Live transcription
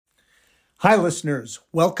Hi, listeners.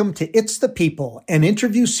 Welcome to It's the People, an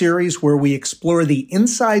interview series where we explore the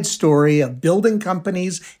inside story of building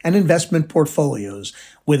companies and investment portfolios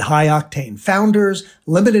with high-octane founders,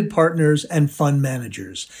 limited partners, and fund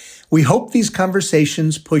managers. We hope these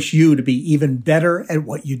conversations push you to be even better at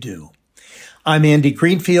what you do. I'm Andy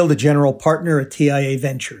Greenfield, a general partner at TIA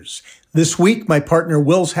Ventures. This week, my partner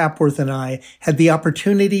Wills Hapworth and I had the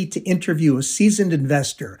opportunity to interview a seasoned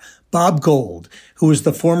investor, Bob Gold, who is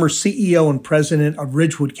the former CEO and president of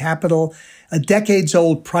Ridgewood Capital, a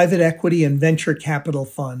decades-old private equity and venture capital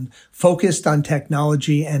fund focused on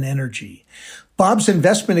technology and energy. Bob's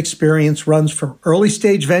investment experience runs from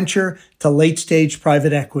early-stage venture to late-stage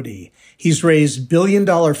private equity. He's raised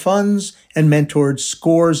billion-dollar funds and mentored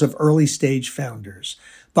scores of early-stage founders.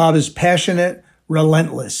 Bob is passionate,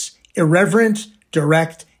 relentless, irreverent,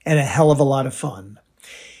 direct, and a hell of a lot of fun.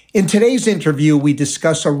 In today's interview, we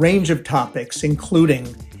discuss a range of topics,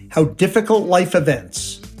 including how difficult life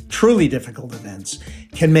events, truly difficult events,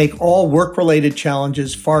 can make all work-related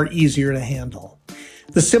challenges far easier to handle.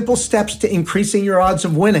 The simple steps to increasing your odds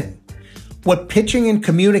of winning, what pitching and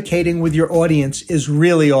communicating with your audience is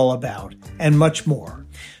really all about, and much more.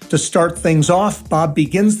 To start things off, Bob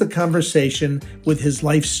begins the conversation with his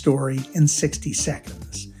life story in 60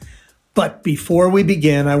 seconds. But before we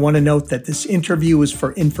begin, I want to note that this interview is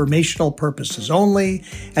for informational purposes only,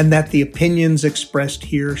 and that the opinions expressed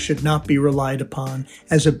here should not be relied upon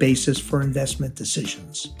as a basis for investment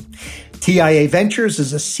decisions. TIA Ventures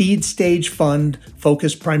is a seed stage fund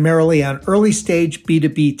focused primarily on early stage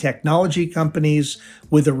B2B technology companies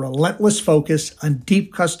with a relentless focus on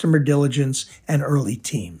deep customer diligence and early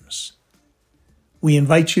teams. We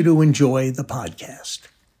invite you to enjoy the podcast.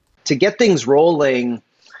 To get things rolling,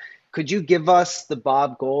 could you give us the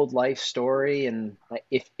Bob Gold life story and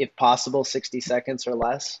if possible, 60 seconds or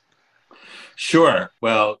less? Sure.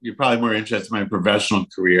 Well, you're probably more interested in my professional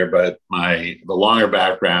career, but the longer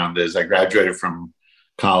background is I graduated from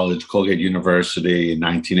college, Colgate University in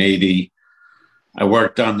 1980. I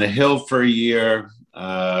worked on the Hill for a year,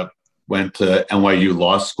 went to NYU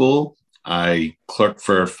Law School. I clerked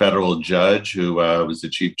for a federal judge who was the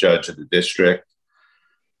chief judge of the district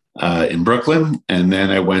in Brooklyn. And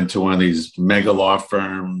then I went to one of these mega law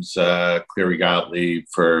firms, Cleary Gottlieb,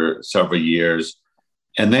 for several years.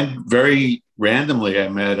 And then very randomly, I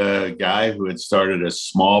met a guy who had started a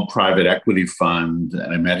small private equity fund.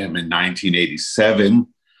 And I met him in 1987.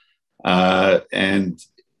 And,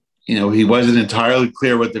 he wasn't entirely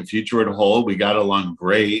clear what the future would hold. We got along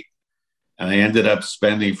great. And I ended up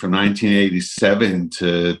spending from 1987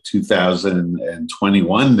 to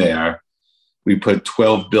 2021 there. We put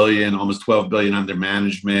almost $12 billion under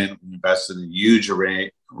management. We invested in a huge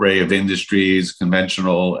array of industries,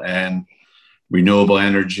 conventional and renewable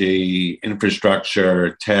energy,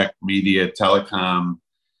 infrastructure, tech, media, telecom.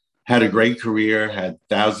 Had a great career, had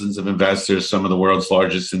thousands of investors, some of the world's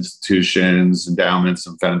largest institutions, endowments,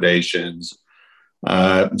 and foundations.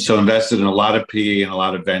 So invested in a lot of PE and a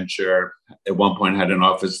lot of venture. At one point had an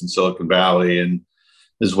office in Silicon Valley and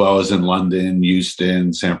as well as in London,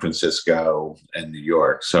 Houston, San Francisco, and New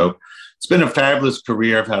York. So it's been a fabulous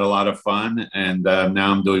career. I've had a lot of fun, and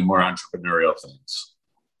now I'm doing more entrepreneurial things.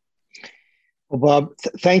 Well, Bob,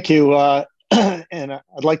 thank you. And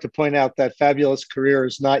I'd like to point out that fabulous career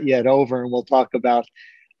is not yet over, and we'll talk about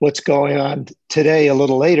what's going on today a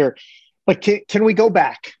little later. But can we go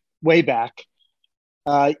back, way back?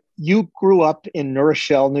 You grew up in New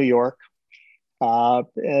Rochelle, New York.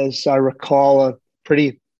 As I recall, a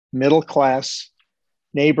pretty middle-class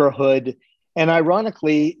neighborhood. And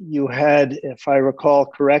ironically, you had, if I recall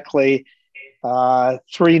correctly, 3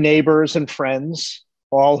 neighbors and friends,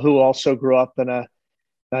 all who also grew up in a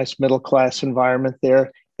nice middle-class environment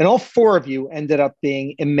there. And all 4 of you ended up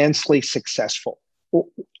being immensely successful.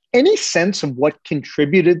 Any sense of what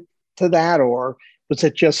contributed to that? Or was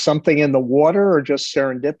it just something in the water or just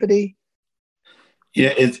serendipity?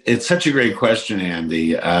 Yeah, it's such a great question,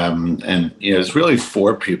 Andy. And it's really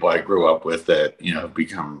 4 people I grew up with that have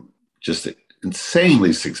become just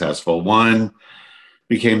insanely successful. One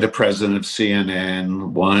became the president of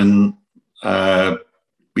CNN. One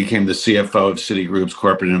became the CFO of Citigroup's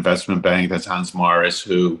corporate investment bank. That's Hans Morris,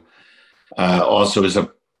 who also was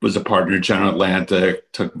a partner at General Atlantic,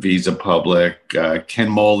 took Visa public. Ken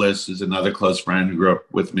Moelis is another close friend who grew up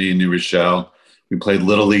with me in New Rochelle. We played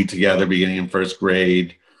Little League together beginning in first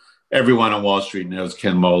grade. Everyone on Wall Street knows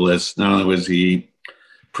Ken Moelis. Not only was he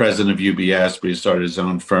president of UBS, but he started his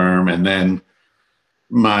own firm. And then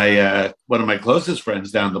one of my closest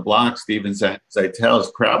friends down the block, Stephen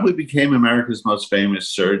Zeitels, probably became America's most famous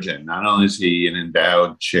surgeon. Not only is he an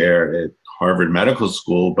endowed chair at Harvard Medical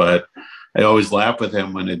School, but I always laugh with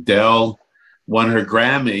him when Adele won her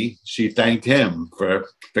Grammy. She thanked him for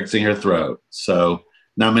fixing her throat. So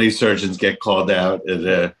not many surgeons get called out at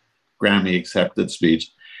a Grammy accepted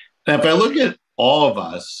speech. And if I look at all of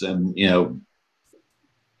us, and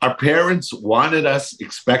our parents wanted us,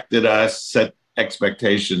 expected us, set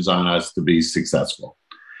expectations on us to be successful.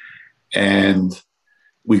 And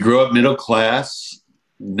we grew up middle class,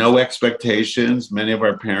 no expectations. Many of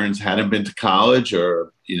our parents hadn't been to college,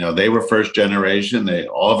 or, they were first generation.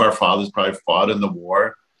 All of our fathers probably fought in the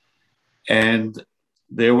war. And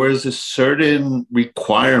there was a certain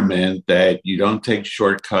requirement that you don't take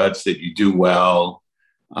shortcuts, that you do well,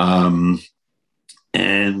 and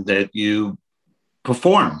that you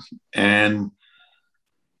perform. And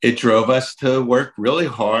it drove us to work really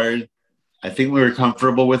hard. I think we were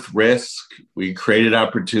comfortable with risk. We created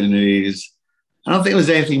opportunities. I don't think it was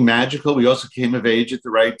anything magical. We also came of age at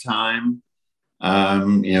the right time.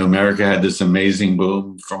 America had this amazing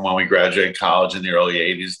boom from when we graduated college in the early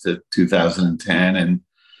 80s to 2010.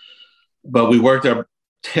 But we worked our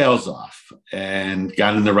tails off and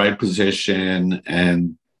got in the right position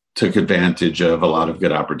and took advantage of a lot of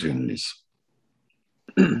good opportunities.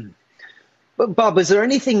 But Bob, is there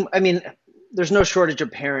anything, there's no shortage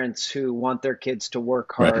of parents who want their kids to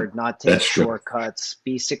work hard, right, not take shortcuts,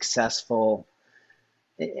 be successful.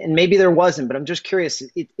 And maybe there wasn't, but I'm just curious.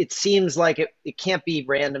 It seems like it can't be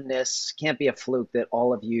randomness, can't be a fluke that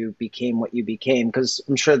all of you became what you became, because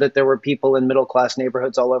I'm sure that there were people in middle-class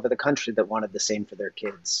neighborhoods all over the country that wanted the same for their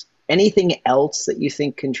kids. Anything else that you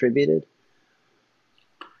think contributed?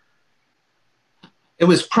 It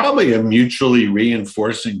was probably a mutually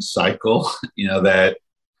reinforcing cycle, that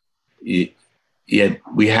we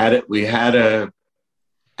had a,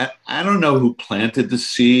 I don't know who planted the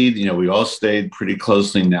seed. We all stayed pretty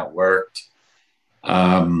closely networked.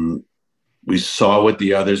 We saw what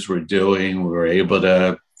the others were doing. We were able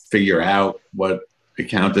to figure out what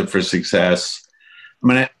accounted for success.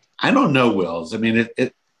 I don't know, Wills.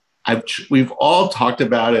 We've all talked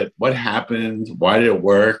about it. What happened? Why did it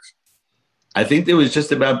work? I think it was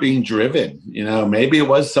just about being driven. Maybe it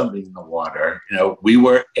was something in the water. We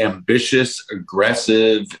were ambitious,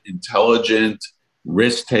 aggressive, intelligent,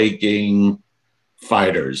 risk-taking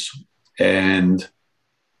fighters. And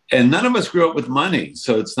none of us grew up with money.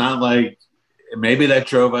 So it's not like maybe that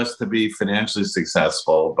drove us to be financially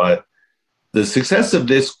successful. But the success of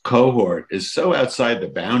this cohort is so outside the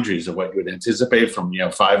boundaries of what you would anticipate from,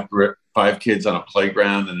 five kids on a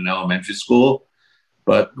playground in an elementary school.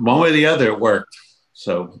 But one way or the other, it worked.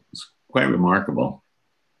 So it's quite remarkable.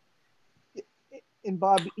 And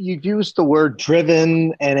Bob, you used the word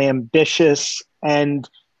driven and ambitious. And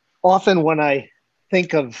often when I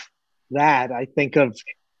think of that, I think of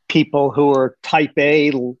people who are type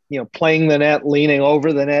A, playing the net, leaning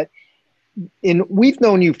over the net. And we've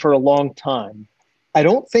known you for a long time. I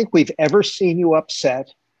don't think we've ever seen you upset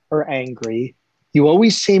or angry. You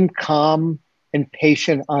always seem calm and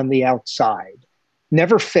patient on the outside.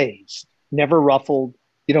 Never fazed, never ruffled.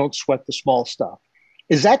 You don't sweat the small stuff.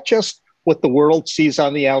 Is that just what the world sees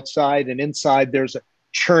on the outside, and inside there's a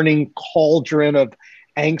churning cauldron of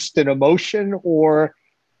angst and emotion? Or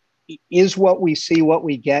is what we see what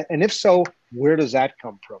we get? And if so, where does that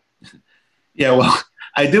come from? Yeah, well,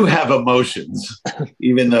 I do have emotions,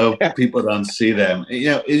 even though people don't see them.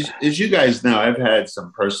 As you guys know, I've had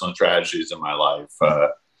some personal tragedies in my life.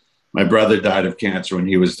 My brother died of cancer when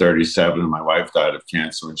he was 37, and my wife died of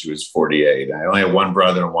cancer when she was 48. I only have one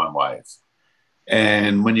brother and one wife.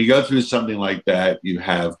 And when you go through something like that, you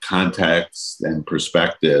have context and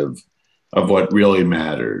perspective of what really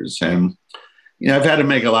matters. And, I've had to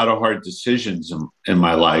make a lot of hard decisions in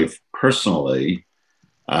my life personally.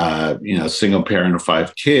 Single parent of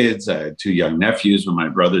 5 kids. I had 2 young nephews when my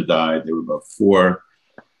brother died. They were both 4.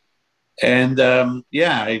 And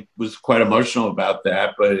I was quite emotional about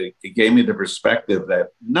that, but it gave me the perspective that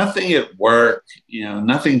nothing at work,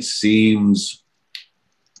 nothing seems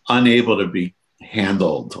unable to be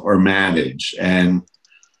handled or managed. And,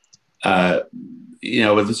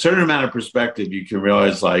 with a certain amount of perspective, you can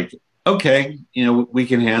realize okay, we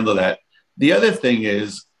can handle that. The other thing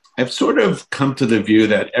is I've sort of come to the view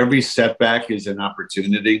that every setback is an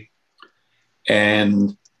opportunity,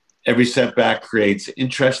 and every setback creates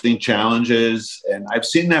interesting challenges. And I've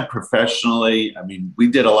seen that professionally. We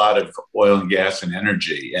did a lot of oil and gas and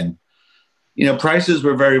energy, and, prices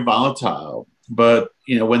were very volatile. But,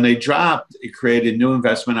 when they dropped, it created new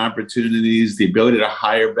investment opportunities, the ability to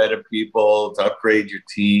hire better people, to upgrade your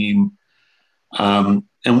team.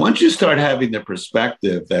 And once you start having the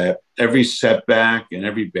perspective that every setback and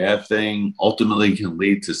every bad thing ultimately can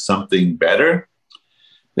lead to something better,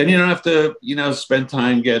 then you don't have to, spend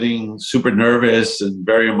time getting super nervous and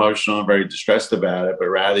very emotional and very distressed about it, but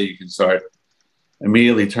rather you can start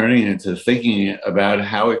immediately turning into thinking about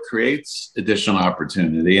how it creates additional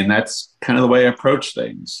opportunity. And that's kind of the way I approach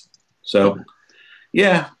things. So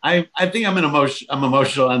yeah, I think I'm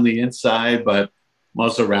emotional on the inside, but I'm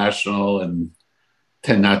also rational and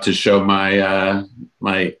tend not to show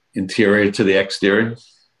my interior to the exterior.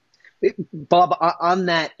 Bob, on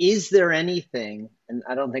that, is there anything, and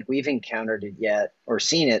I don't think we've encountered it yet or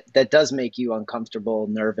seen it, that does make you uncomfortable,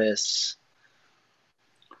 nervous?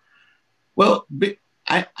 Well,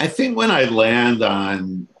 I think when I land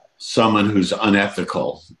on someone who's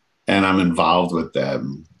unethical and I'm involved with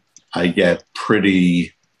them, I get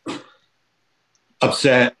pretty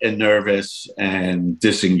upset and nervous and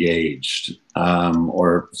disengaged,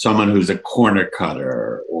 or someone who's a corner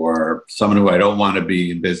cutter, or someone who I don't want to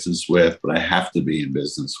be in business with, but I have to be in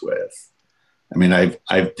business with. I mean,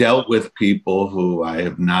 I've dealt with people who I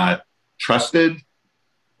have not trusted,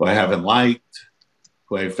 who I haven't liked,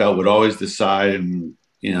 who I felt would always decide in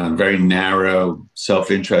very narrow,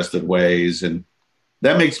 self-interested ways, and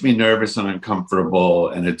that makes me nervous and uncomfortable,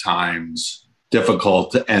 and at times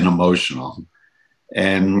difficult and emotional.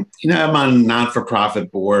 And I'm on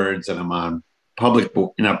non-for-profit boards, and I'm on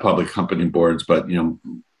not public company boards, but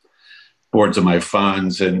boards of my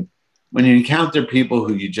funds. And when you encounter people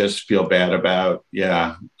who you just feel bad about,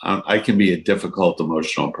 yeah, I can be a difficult,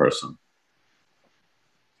 emotional person.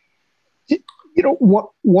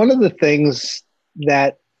 One of the things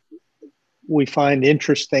that we find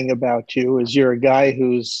interesting about you is you're a guy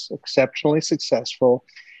who's exceptionally successful,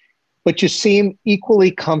 but you seem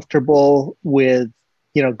equally comfortable with,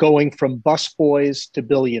 going from busboys to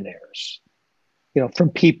billionaires, from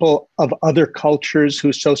people of other cultures who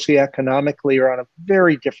socioeconomically are on a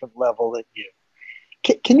very different level than you.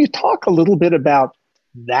 Can you talk a little bit about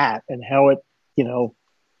that and how it,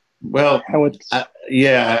 well, how it's...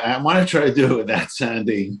 I want to try to do it without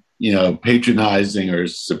sounding, patronizing or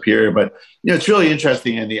superior, but, it's really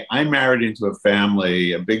interesting, Andy. I married into a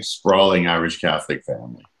family, a big, sprawling Irish Catholic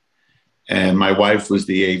family. And my wife was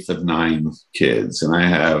the eighth of 9 kids. And I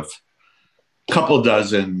have a couple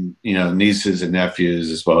dozen, nieces and nephews,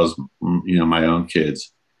 as well as, my own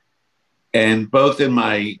kids. And both in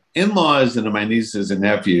my in-laws and in my nieces and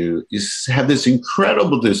nephew, you have this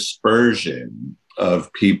incredible dispersion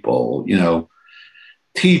of people,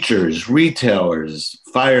 teachers, retailers,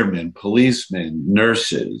 firemen, policemen,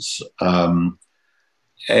 nurses,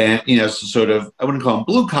 and, sort of, I wouldn't call them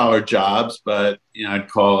blue collar jobs, but, I'd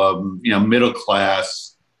call them, middle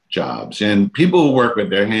class jobs, and people who work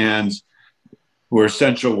with their hands, who are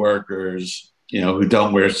essential workers, who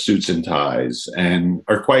don't wear suits and ties and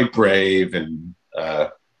are quite brave and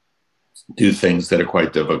do things that are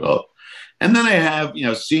quite difficult. And then I have,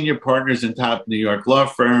 senior partners in top New York law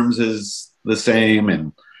firms is the same,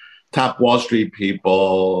 and top Wall Street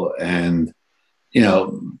people, and,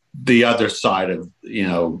 the other side of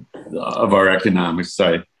our economic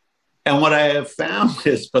side. And what I have found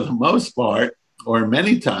is, for the most part, or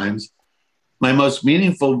many times, my most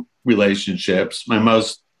meaningful relationships, my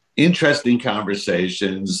most interesting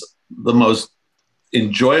conversations, the most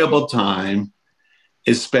enjoyable time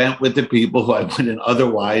is spent with the people who I wouldn't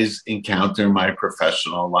otherwise encounter in my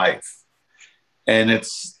professional life. And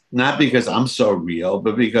it's not because I'm so real,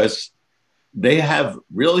 but because they have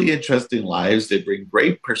really interesting lives. They bring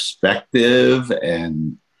great perspective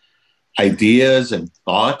and ideas and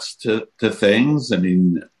thoughts to things. I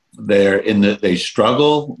mean, they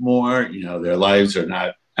struggle more. Their lives are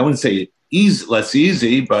not, I wouldn't say less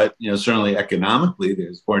easy, but certainly economically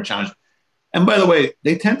there's more challenge. And by the way,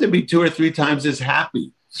 they tend to be 2 or 3 times as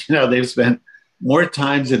happy. They've spent more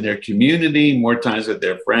times in their community, more times with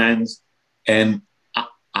their friends, and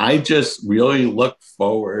I just really look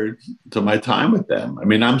forward to my time with them. I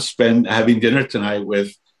mean, I'm having dinner tonight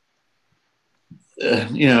with,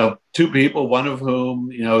 2 people, one of whom,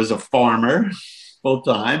 is a farmer full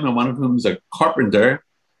time, and one of whom is a carpenter.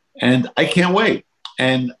 And I can't wait.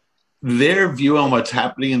 And their view on what's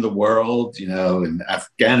happening in the world, in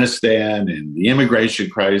Afghanistan and the immigration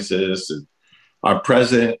crisis, and our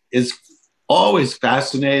president is always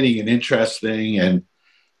fascinating and interesting. And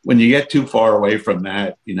when you get too far away from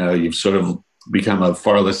that, you've sort of become a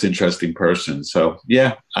far less interesting person. So,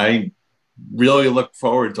 yeah, I really look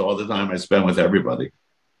forward to all the time I spend with everybody.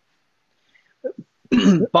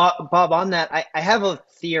 Bob, on that, I have a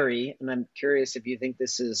theory, and I'm curious if you think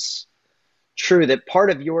this is true, that part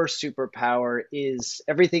of your superpower is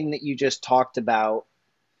everything that you just talked about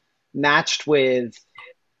matched with,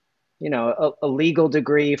 a legal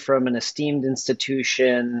degree from an esteemed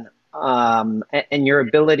institution, and your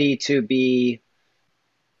ability to be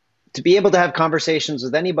able to have conversations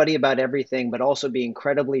with anybody about everything, but also be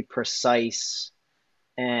incredibly precise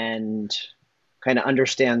and kind of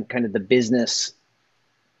understand kind of the business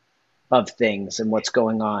of things and what's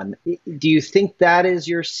going on. Do you think that is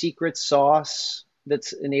your secret sauce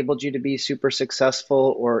that's enabled you to be super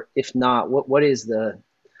successful? Or if not, what is the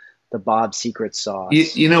Bob secret sauce?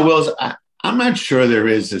 Will, I'm not sure there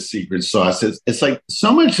is a secret sauce. It's like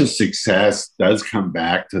so much of success does come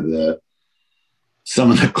back to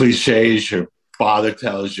some of the cliches your father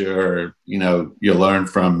tells you, or, you learn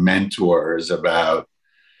from mentors about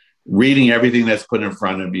reading everything that's put in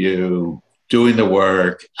front of you, doing the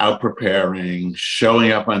work, out preparing,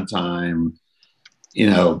 showing up on time,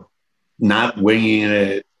 not winging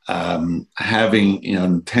it, having,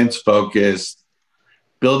 intense focus,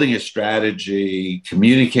 building a strategy,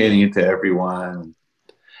 communicating it to everyone,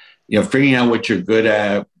 figuring out what you're good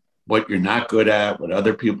at, what you're not good at, what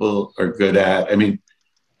other people are good at. I mean,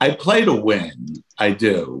 I play to win, I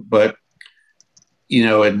do, but,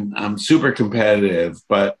 and I'm super competitive,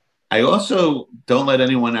 but I also don't let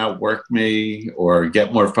anyone outwork me or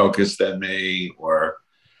get more focused than me or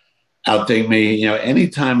outthink me.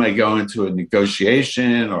 Anytime I go into a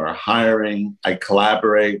negotiation or a hiring, I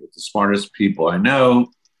collaborate with the smartest people I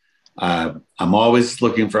know. I'm always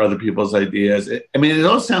looking for other people's ideas. It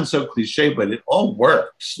all sounds so cliche, but it all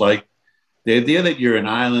works. Like the idea that you're an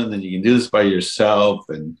island and you can do this by yourself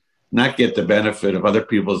and not get the benefit of other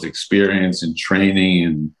people's experience and training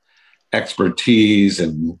and expertise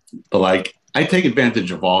and like, I take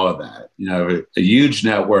advantage of all of that. A huge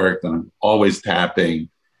network that I'm always tapping,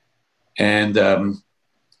 and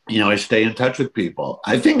I stay in touch with people.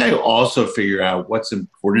 I think I also figure out what's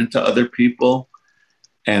important to other people,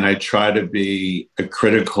 and I try to be a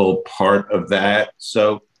critical part of that.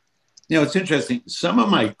 So, it's interesting. Some of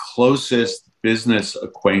my closest business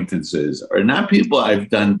acquaintances are not people I've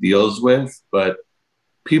done deals with, but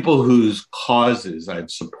people whose causes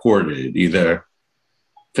I've supported, either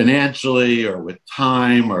financially or with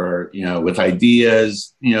time or, with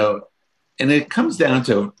ideas, and it comes down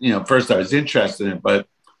to, first I was interested in it, but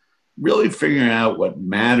really figuring out what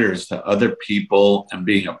matters to other people and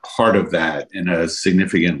being a part of that in a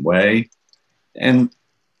significant way. And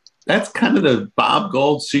that's kind of the Bob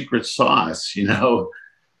Gold secret sauce,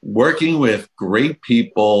 working with great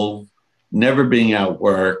people, never being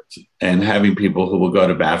outworked, and having people who will go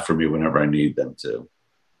to bat for me whenever I need them to.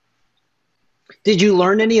 Did you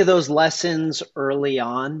learn any of those lessons early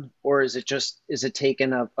on, or is it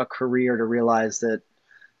taken a career to realize that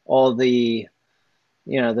all the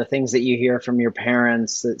things that you hear from your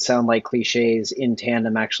parents that sound like cliches in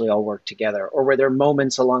tandem actually all work together? Or were there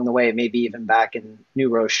moments along the way, maybe even back in New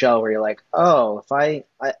Rochelle, where you're like, oh, if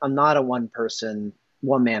I'm not a one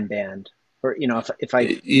man band, or, if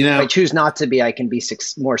I choose not to be, I can be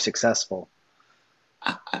more successful?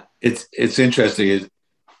 It's interesting.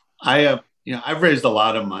 I've raised a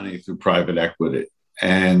lot of money through private equity,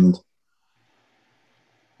 and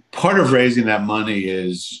part of raising that money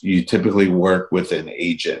is you typically work with an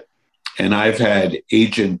agent. And I've had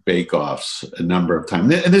agent bake-offs a number of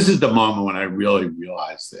times. And this is the moment when I really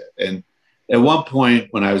realized it. And at one point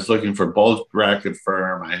when I was looking for bulge bracket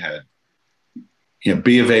firm, I had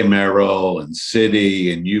B of A Merrill and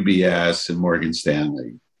Citi and UBS and Morgan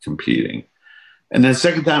Stanley competing. And then the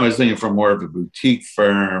second time I was looking for more of a boutique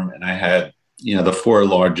firm, and I had, the four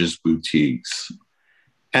largest boutiques.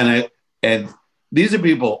 And these are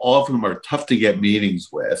people, all of whom are tough to get meetings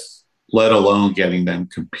with, let alone getting them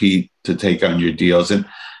compete to take on your deals. And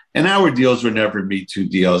our deals were never Me Too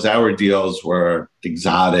deals. Our deals were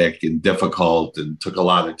exotic and difficult and took a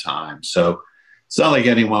lot of time. So it's not like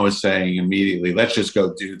anyone was saying immediately, let's just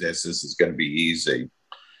go do this. This is going to be easy.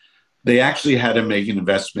 They actually had to make an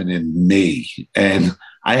investment in me. And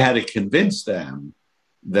I had to convince them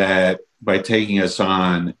that by taking us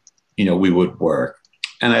on, we would work.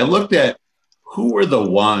 And I looked at who were the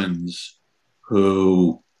ones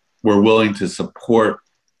who were willing to support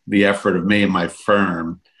the effort of me and my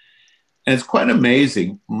firm. And it's quite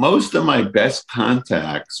amazing. Most of my best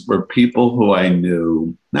contacts were people who I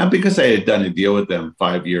knew, not because I had done a deal with them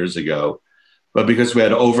 5 years ago, but because we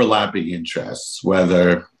had overlapping interests,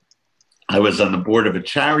 whether I was on the board of a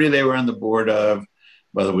charity they were on the board of,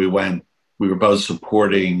 whether we were both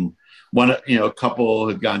supporting one, a couple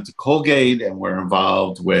had gone to Colgate and were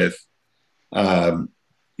involved with,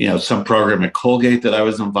 some program at Colgate that I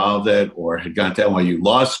was involved at, or had gone to NYU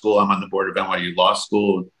Law School. I'm on the board of NYU Law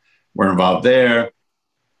School. We're involved there.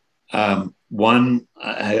 One,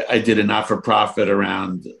 I did a not-for-profit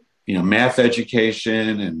around math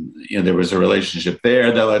education, and there was a relationship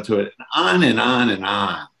there that led to it, on and on and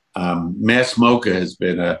on. Mass MoCA has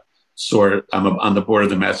been I'm on the board of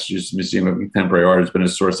the Massachusetts Museum of Contemporary Art, has been a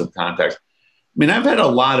source of contact. I mean, I've had a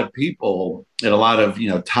lot of people at a lot of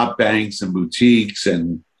top banks and boutiques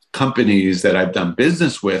and companies that I've done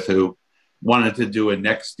business with who wanted to do a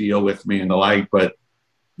next deal with me and the like, but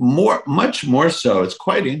much more so, it's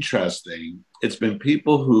quite interesting. It's been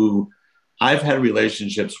people who I've had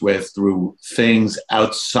relationships with through things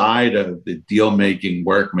outside of the deal-making,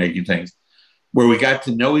 work-making things, where we got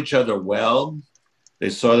to know each other well. They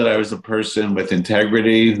saw that I was a person with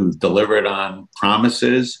integrity who delivered on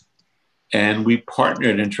promises, and we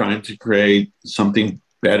partnered in trying to create something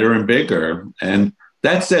better and bigger. And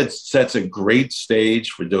that sets a great stage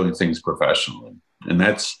for doing things professionally. And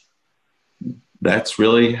that's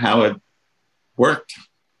really how it worked.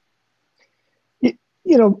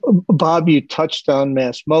 Bob, you touched on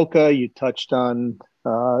Mass MoCA, you touched on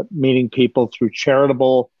meeting people through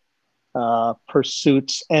charitable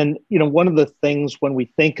pursuits. And, one of the things when we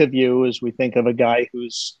think of you is we think of a guy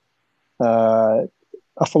who's a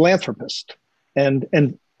philanthropist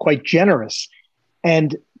and quite generous.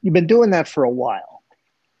 And you've been doing that for a while.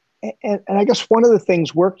 And I guess one of the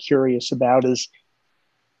things we're curious about is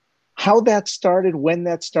how that started, when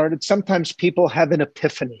that started. Sometimes people have an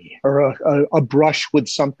epiphany or a brush with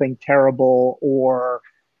something terrible, or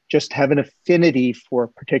just have an affinity for a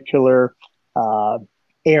particular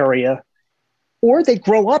area, or they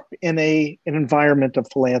grow up in an environment of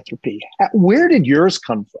philanthropy. Where did yours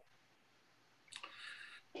come from?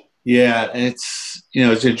 Yeah, it's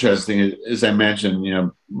interesting. As I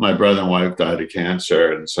mentioned, my brother and wife died of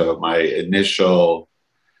cancer, and so my initial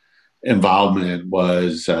involvement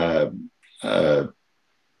was sort of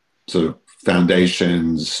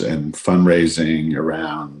foundations and fundraising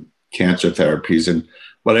around cancer therapies. And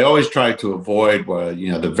what I always tried to avoid were,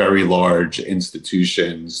 the very large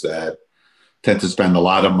institutions that tend to spend a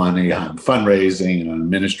lot of money on fundraising and on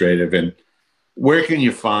administrative. And where can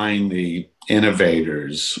you find the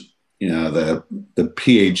innovators, the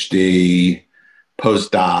PhD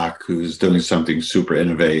postdoc who's doing something super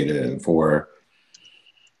innovative, or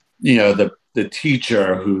the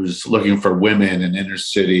teacher who's looking for women and inner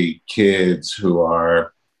city kids who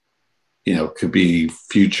are, could be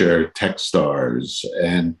future tech stars.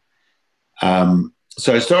 And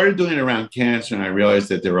so I started doing it around cancer, and I realized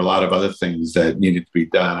that there were a lot of other things that needed to be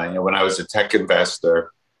done. When I was a tech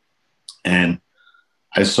investor and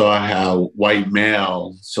I saw how white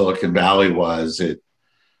male Silicon Valley was, it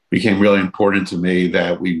became really important to me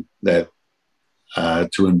that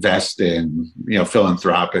to invest in,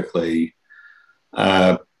 philanthropically,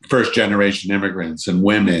 first generation immigrants and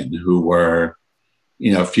women who were,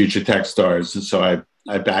 future tech stars. And so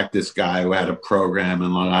I backed this guy who had a program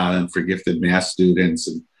in Long Island for gifted math students,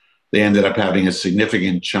 and they ended up having a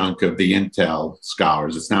significant chunk of the Intel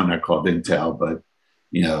scholars. It's now not called Intel, but,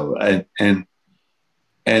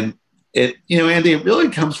 and it, Andy, it really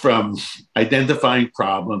comes from identifying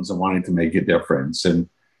problems and wanting to make a difference, and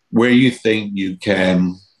where you think you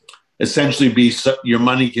can essentially your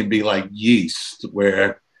money can be like yeast,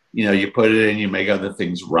 where, you put it in, you make other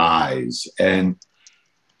things rise. And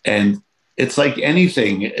it's like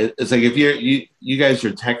anything. It's like if you guys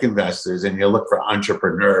are tech investors and you look for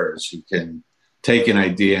entrepreneurs who can take an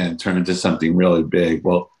idea and turn it into something really big.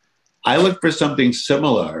 Well, I look for something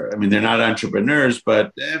similar. I mean, they're not entrepreneurs,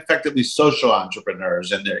 but they're effectively social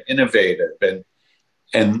entrepreneurs, and they're innovative,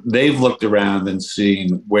 and they've looked around and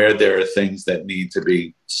seen where there are things that need to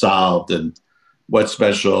be solved and what's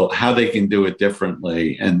special, how they can do it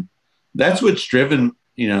differently. And that's what's driven,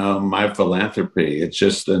 my philanthropy. It's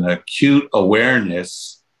just an acute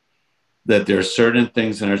awareness that there are certain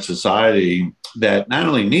things in our society that not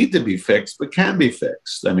only need to be fixed, but can be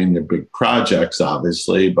fixed. I mean, they're big projects,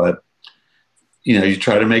 obviously, but, you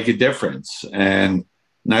try to make a difference and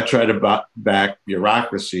not try to back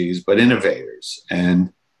bureaucracies, but innovators.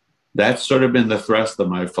 And that's sort of been the thrust of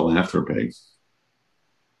my philanthropy.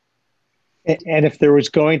 And if there was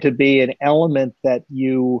going to be an element that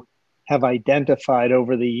you have identified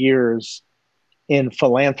over the years in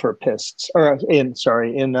philanthropists, or in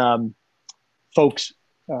folks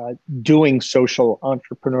doing social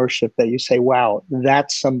entrepreneurship that you say, wow,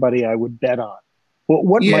 that's somebody I would bet on,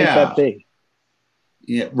 what might that be?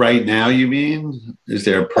 Yeah, right now, you mean? Is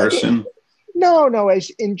there a person? No. As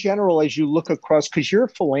in general, as you look across, because your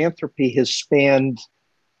philanthropy has spanned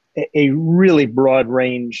a really broad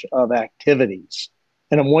range of activities,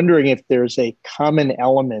 and I'm wondering if there's a common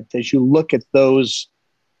element as you look at the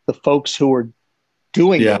folks who are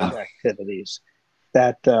doing those activities,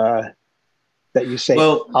 that that you say,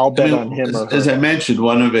 well, I'll bet on him or her? As I mentioned,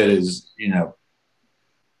 one of it is,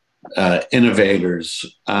 innovators.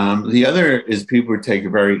 The other is people who take a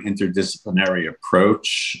very interdisciplinary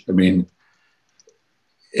approach. I mean,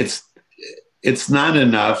 it's not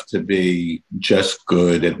enough to be just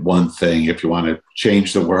good at one thing if you want to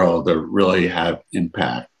change the world or really have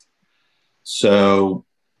impact. So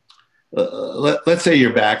let's say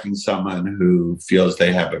you're backing someone who feels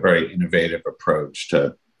they have a very innovative approach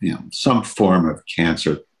to, some form of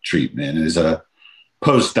cancer treatment, as a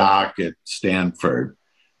postdoc at Stanford.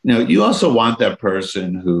 You also want that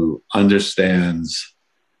person who understands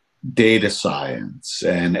data science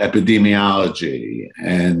and epidemiology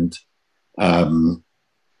and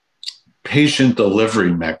patient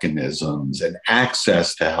delivery mechanisms and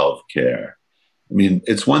access to healthcare. I mean,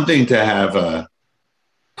 it's one thing to have a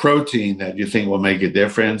protein that you think will make a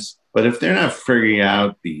difference, but if they're not figuring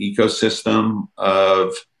out the ecosystem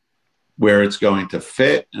of where it's going to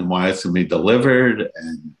fit and why it's going to be delivered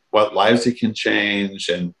and what lives it can change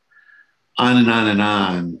and on and on and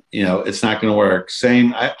on, it's not going to work.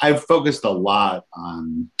 I've focused a lot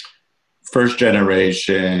on first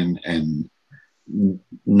generation and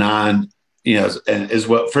and as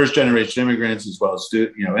well, first generation immigrants, as well as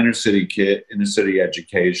inner city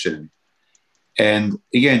education. And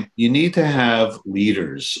again, you need to have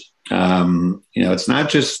leaders. It's not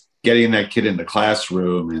just getting that kid in the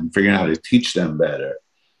classroom and figuring out how to teach them better,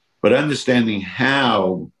 but understanding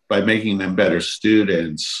how, by making them better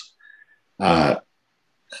students, how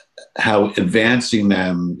advancing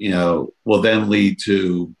them, will then lead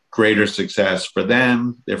to greater success for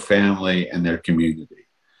them, their family, and their community.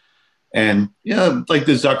 And, like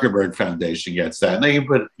the Zuckerberg Foundation gets that, and they can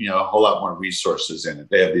put, a whole lot more resources in it.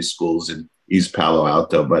 They have these schools in East Palo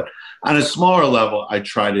Alto, but on a smaller level, I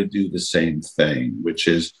try to do the same thing, which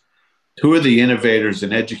is, who are the innovators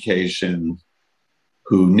in education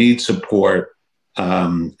who need support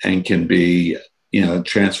and can be,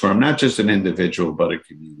 transform not just an individual, but a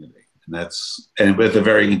community. And with a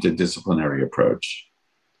very interdisciplinary approach.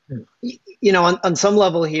 On some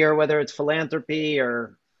level here, whether it's philanthropy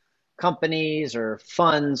or companies or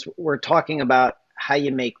funds, we're talking about how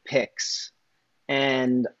you make picks.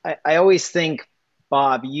 And I always think,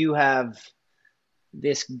 Bob, you have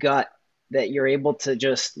this gut that you're able to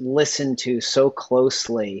just listen to so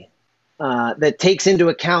closely that takes into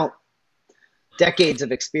account decades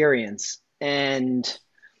of experience. And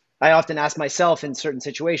I often ask myself in certain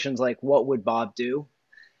situations, like, what would Bob do?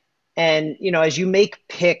 And, as you make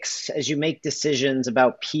picks, as you make decisions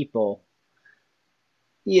about people,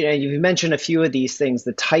 you mentioned a few of these things,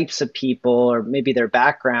 the types of people or maybe their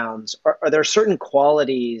backgrounds. Are there certain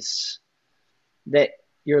qualities that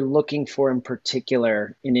you're looking for in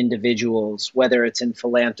particular in individuals, whether it's in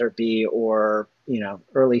philanthropy or,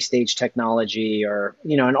 early stage technology or,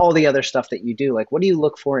 and all the other stuff that you do? Like, what do you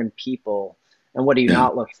look for in people and what do you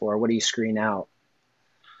not look for? What do you screen out?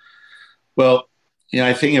 Well,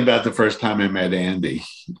 I think about the first time I met Andy,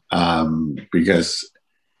 because,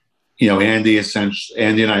 Andy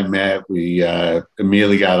and I met, we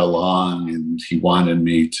immediately got along, and he wanted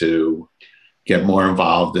me to get more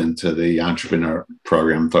involved into the entrepreneur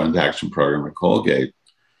program, fund action program at Colgate.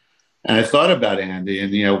 And I thought about Andy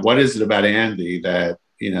and, what is it about Andy that,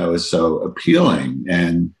 is so appealing?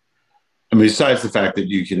 And besides the fact that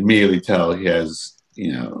you can immediately tell he has,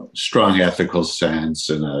 strong ethical sense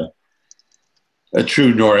and a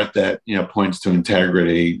true north that, points to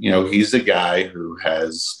integrity. He's a guy who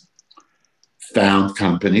has found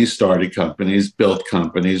companies, started companies, built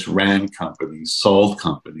companies, ran companies, sold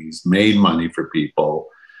companies, made money for people,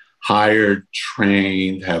 hired,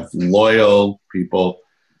 trained, have loyal people,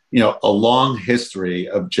 a long history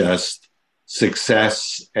of just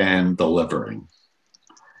success and delivering.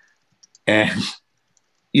 And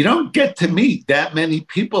you don't get to meet that many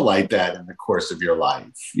people like that in the course of your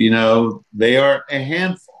life. They are a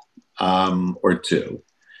handful or two.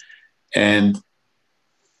 And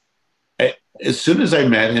as soon as I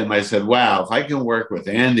met him, I said, wow, if I can work with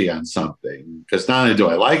Andy on something, because not only do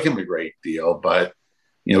I like him a great deal, but,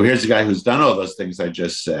 here's a guy who's done all those things I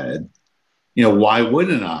just said, why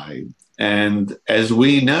wouldn't I? And as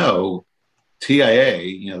we know,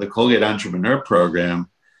 TIA, the Colgate Entrepreneur Program,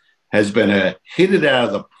 has been a hit it out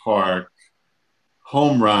of the park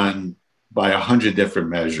home run by 100 different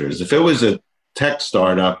measures. If it was a tech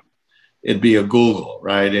startup, it'd be a Google,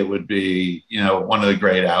 right? It would be, one of the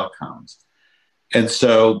great outcomes. And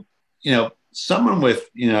so, someone with,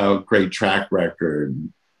 great track record,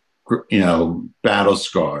 battle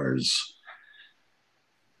scars,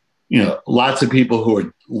 lots of people who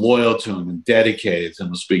are loyal to him and dedicated to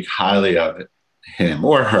him will speak highly of it. him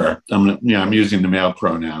or her. I'm using the male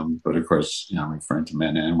pronoun, but of course, I'm referring to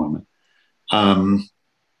men and women.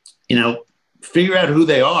 Figure out who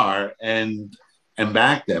they are and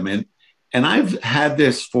back them. And I've had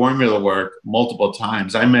this formula work multiple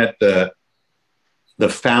times. I met the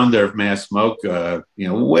founder of Mass MoCA,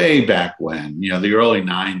 way back when, the early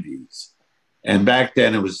 90s. And back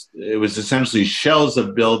then it was essentially shells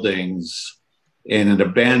of buildings in an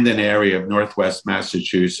abandoned area of Northwest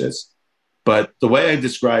Massachusetts. But the way I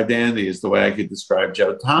described Andy is the way I could describe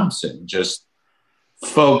Joe Thompson, just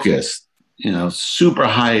focused, super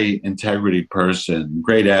high integrity person,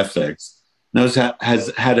 great ethics,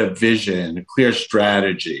 has had a vision, a clear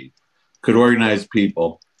strategy, could organize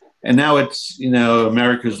people. And now it's,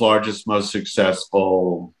 America's largest, most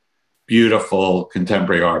successful, beautiful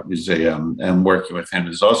contemporary art museum. And working with him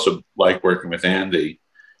is also, like working with Andy,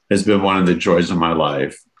 has been one of the joys of my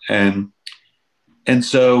life. And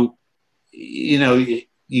so,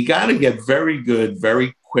 you got to get very good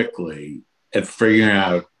very quickly at figuring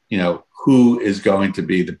out, who is going to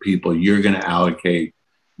be the people you're going to allocate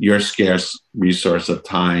your scarce resource of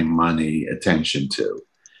time, money, attention to.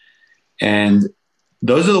 And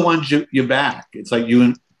those are the ones you back. It's like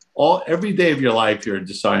every day of your life, you're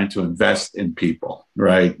deciding to invest in people,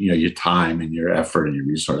 right? Your time and your effort and your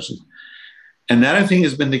resources. And that, I think,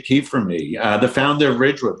 has been the key for me. The founder of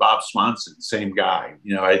Ridgewood, Bob Swanson, same guy.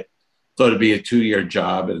 I thought it'd be a 2-year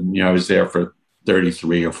job, and I was there for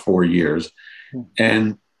 33 or 4 years,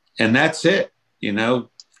 and that's it.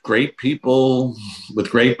 Great people with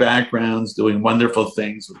great backgrounds doing wonderful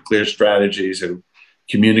things with clear strategies who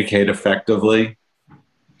communicate effectively,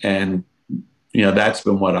 and that's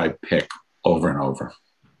been what I pick over and over.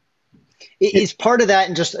 Is part of that,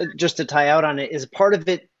 and just to tie out on it, is part of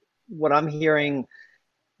it what I'm hearing?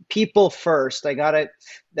 People first. That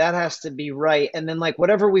has to be right. And then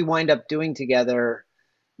whatever we wind up doing together,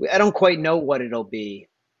 I don't quite know what it'll be,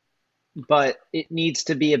 but it needs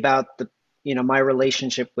to be about my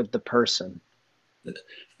relationship with the person.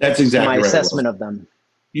 That's exactly my right. assessment of them.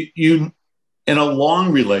 You in a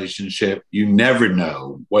long relationship, you never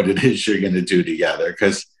know what it is you're going to do together,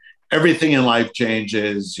 because everything in life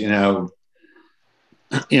changes. I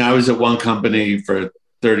was at one company for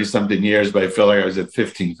 30 something years, but I feel like I was at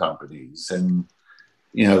 15 companies. And,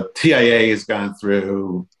 TIA has gone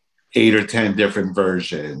through 8 or 10 different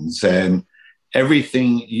versions, and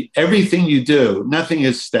everything you do, nothing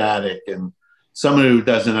is static. And someone who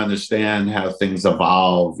doesn't understand how things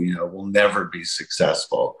evolve, will never be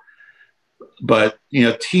successful. But,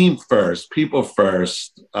 team first, people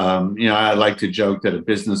first. I like to joke that a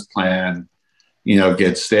business plan,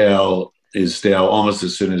 is stale almost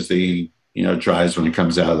as soon as the dries when it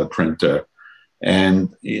comes out of the printer.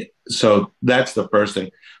 And so that's the first thing.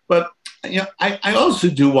 But, I also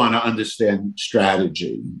do want to understand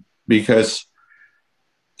strategy, because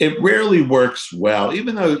it rarely works well,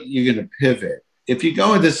 even though you're going to pivot. If you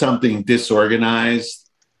go into something disorganized,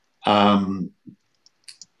 that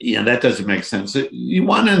doesn't make sense. You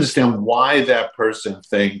want to understand why that person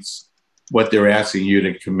thinks what they're asking you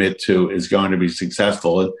to commit to is going to be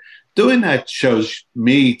successful. And doing that shows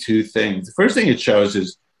me 2 things. The first thing it shows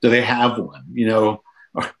is, do they have one?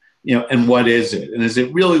 And what is it? And is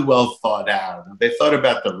it really well thought out? Have they thought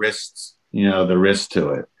about the risks, the risk to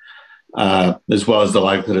it, as well as the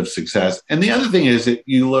likelihood of success? And the other thing is that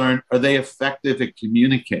you learn, are they effective at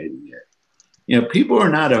communicating it? People who are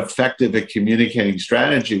not effective at communicating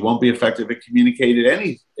strategy won't be effective at communicating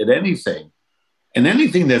anything. And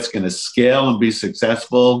anything that's going to scale and be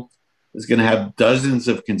successful is going to have dozens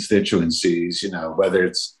of constituencies,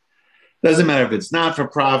 whether doesn't matter if it's not for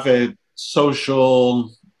profit,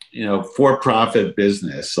 social, for profit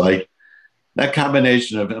business. Like that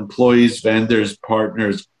combination of employees, vendors,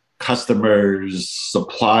 partners, customers,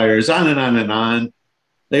 suppliers, on and on and on.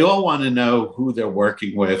 They all want to know who they're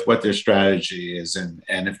working with, what their strategy is. And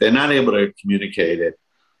if they're not able to communicate it,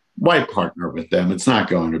 why partner with them? It's not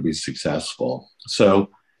going to be successful. So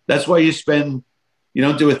that's why you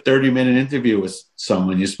don't do a 30-minute interview with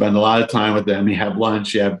someone. You spend a lot of time with them. You have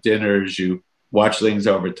lunch, you have dinners, you watch things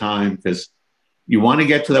over time, because you want to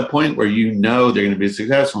get to the point where they're going to be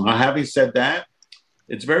successful. Now, having said that,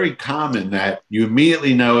 it's very common that you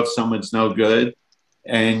immediately know if someone's no good,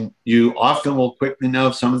 and you often will quickly know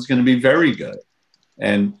if someone's going to be very good.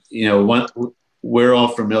 And, we're all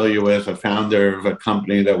familiar with a founder of a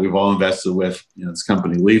company that we've all invested with, this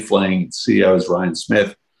company, Leafling. CEO is Ryan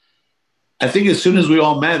Smith. I think as soon as we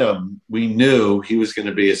all met him, we knew he was going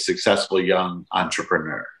to be a successful young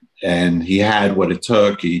entrepreneur. And he had what it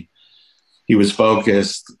took. He was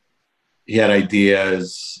focused. He had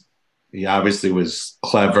ideas. He obviously was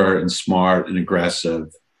clever and smart and aggressive,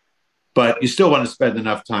 but you still want to spend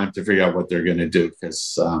enough time to figure out what they're going to do,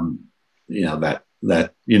 because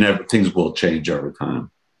things will change over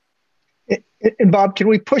time. And Bob, can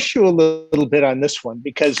we push you a little bit on this one?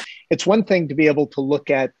 Because it's one thing to be able to look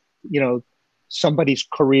at, somebody's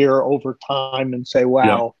career over time and say,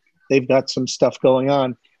 wow, they've got some stuff going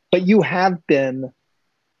on. But you have been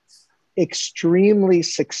extremely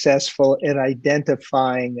successful in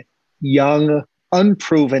identifying young,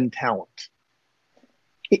 unproven talent.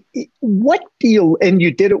 And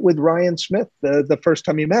you did it with Ryan Smith the first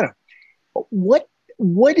time you met him. What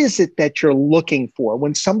is it that you're looking for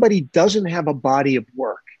when somebody doesn't have a body of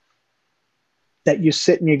work that you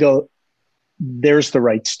sit and you go, there's the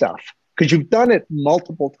right stuff? Because you've done it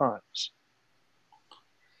multiple times.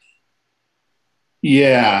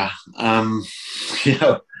 Yeah.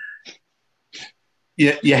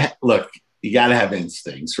 Look, you got to have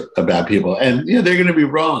instincts about people, and they're going to be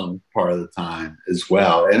wrong part of the time as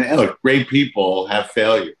well. And look, great people have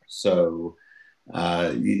failures, so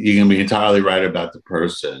you can be entirely right about the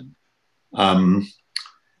person.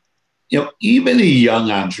 Even a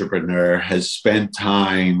young entrepreneur has spent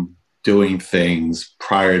time doing things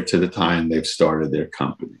prior to the time they've started their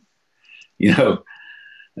company. You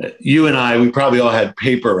and I, we probably all had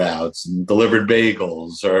paper routes and delivered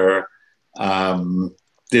bagels, or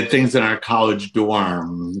did things in our college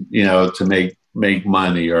dorm, to make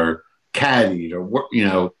money, or caddied,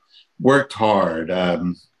 or worked hard,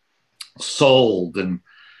 sold, and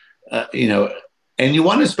and you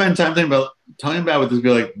want to spend time talking about with this, be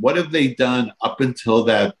like, what have they done up until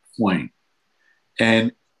that point?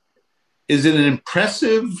 And is it an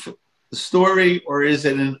impressive story, or is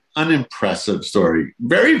it an unimpressive story?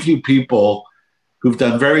 Very few people who've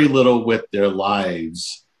done very little with their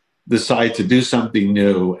lives decide to do something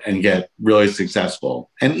new and get really successful.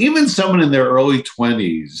 And even someone in their early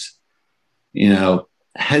 20s,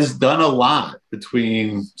 has done a lot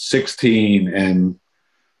between 16 and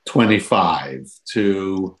 25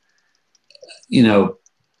 to,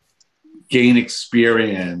 gain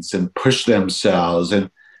experience and push themselves. And,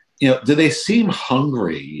 do they seem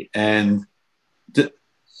hungry? And,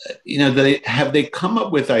 have they come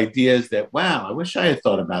up with ideas that, wow, I wish I had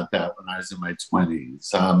thought about that when I was in my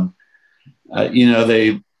 20s?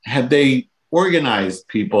 Have they organized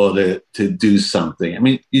people to do something? I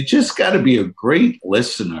mean, you just got to be a great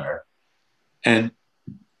listener and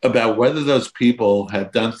about whether those people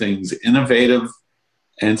have done things innovative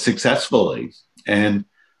and successfully. And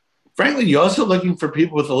frankly, you're also looking for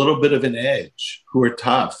people with a little bit of an edge, who are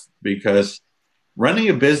tough, because running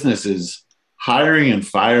a business is hiring and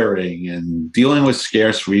firing and dealing with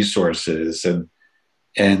scarce resources.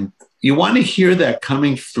 And you want to hear that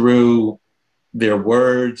coming through their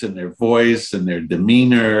words and their voice and their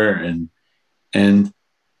demeanor.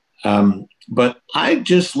 But I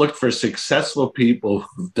just look for successful people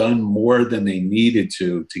who've done more than they needed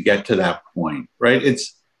to get to that point, right?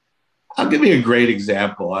 I'll give you a great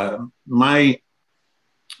example. My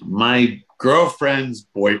daughter's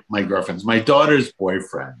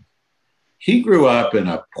boyfriend, he grew up in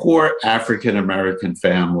a poor African-American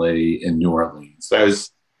family in New Orleans. I was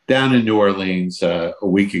down in New Orleans a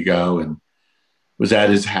week ago and was at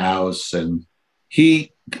his house, and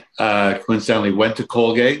he coincidentally went to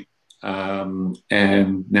Colgate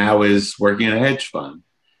and now is working in a hedge fund.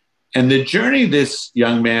 And the journey this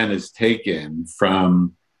young man has taken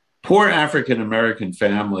from poor African-American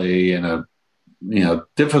family in a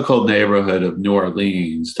difficult neighborhood of New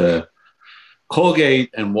Orleans to Colgate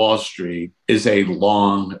and Wall Street is a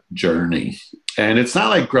long journey. And it's not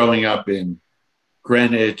like growing up in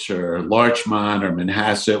Greenwich or Larchmont or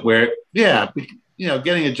Manhasset, where,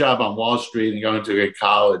 getting a job on Wall Street and going to a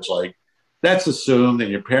college, like, that's assumed, and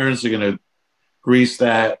your parents are going to grease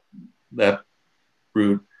that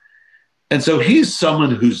route. And so he's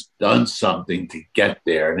someone who's done something to get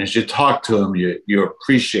there. And as you talk to him, you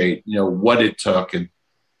appreciate, what it took, and,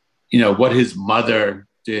 what his mother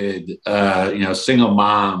did, single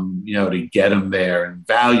mom, to get him there, and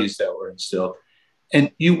values that were instilled.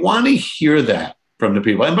 And you want to hear that from the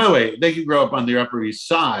people. And by the way, they could grow up on the Upper East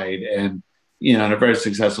Side and, in a very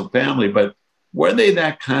successful family, but were they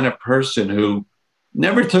that kind of person who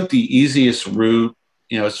never took the easiest route,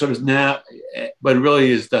 sort of now, but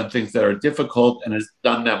really has done things that are difficult and has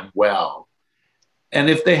done them well? And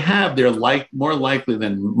if they have, they're more likely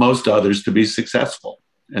than most others to be successful.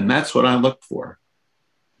 And that's what I look for.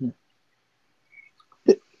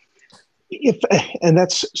 And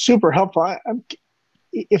that's super helpful.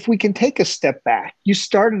 If we can take a step back, you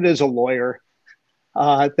started as a lawyer.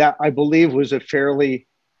 That I believe was a fairly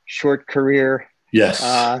short career.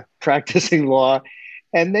 Yes. Practicing law.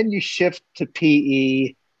 And then you shift to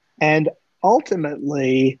PE and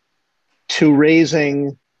ultimately to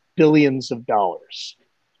raising billions of dollars.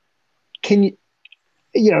 Can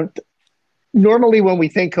you, normally when we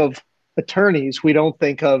think of attorneys, we don't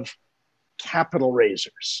think of capital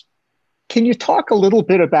raisers. Can you talk a little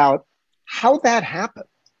bit about how that happened?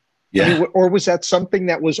 Yeah. I mean, or was that something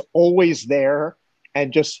that was always there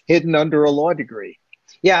and just hidden under a law degree?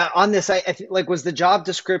 Yeah, on this, I think, like, was the job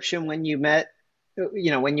description when you met,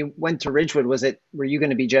 when you went to Ridgewood, were you going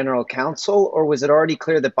to be general counsel, or was it already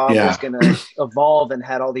clear that Bob was going to evolve and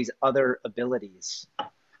had all these other abilities?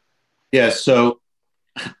 Yeah. So,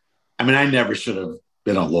 I mean, I never should have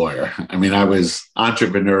been a lawyer. I mean, I was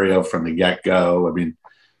entrepreneurial from the get-go. I mean,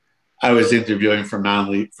 I was interviewing for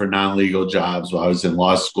non-legal jobs while I was in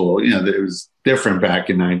law school. It was different back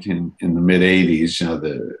in the mid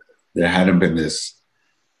 '80s. There hadn't been this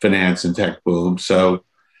finance and tech boom. So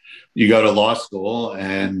you go to law school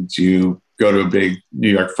and you go to a big New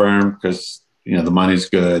York firm because the money's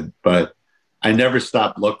good. But I never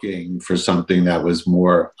stopped looking for something that was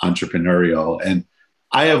more entrepreneurial. And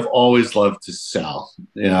I have always loved to sell.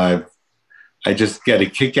 I just get a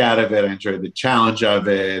kick out of it. I enjoy the challenge of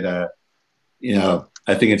it.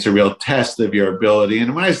 I think it's a real test of your ability.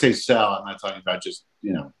 And when I say sell, I'm not talking about just,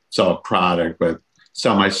 sell a product, but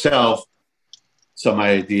sell myself, sell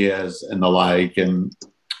my ideas and the like. And,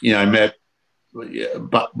 I met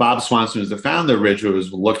Bob Swanson, who's the founder of Ridgewood,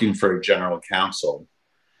 was looking for a general counsel.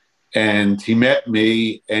 And he met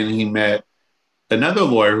me and he met another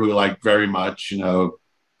lawyer who he liked very much,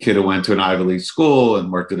 kid who went to an Ivy League school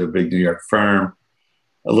and worked at a big New York firm,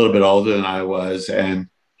 a little bit older than I was. And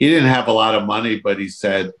he didn't have a lot of money, but he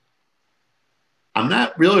said, I'm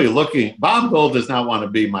not really looking. Bob Gold does not want to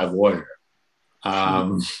be my lawyer.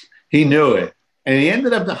 He knew it. And he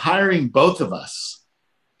ended up hiring both of us.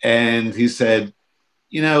 And he said,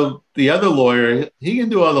 the other lawyer, he can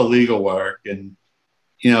do all the legal work. And,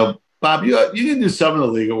 Bob, you can do some of the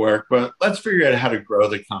legal work, but let's figure out how to grow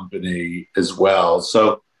the company as well.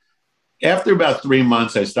 So after about 3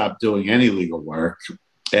 months, I stopped doing any legal work.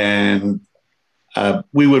 And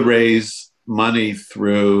we would raise money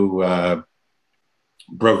through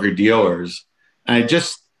broker dealers. And I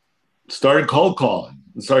just started cold calling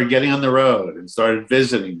and started getting on the road and started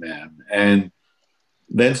visiting them, and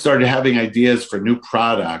then started having ideas for new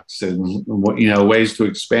products and ways to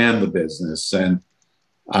expand the business. And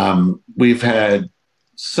we've had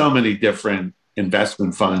so many different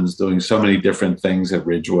investment funds doing so many different things at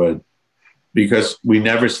Ridgewood, because we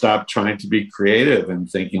never stopped trying to be creative and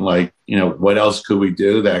thinking what else could we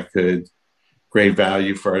do that could create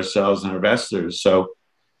value for ourselves and our investors. So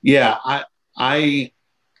yeah,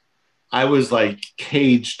 I was like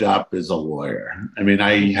caged up as a lawyer. I mean,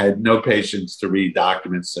 I had no patience to read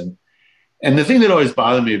documents. And the thing that always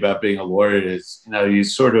bothered me about being a lawyer is,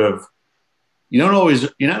 you're not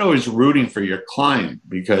always rooting for your client,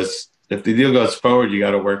 because if the deal goes forward, you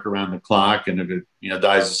got to work around the clock. And if it,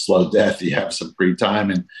 dies a slow death, you have some free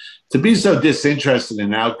time. And to be so disinterested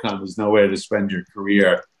in outcome is no way to spend your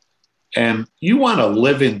career. And you want to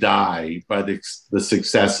live and die by the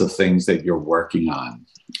success of things that you're working on.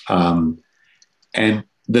 And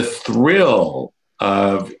the thrill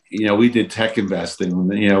of, we did tech investing,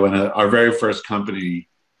 when our very first company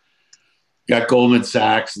got Goldman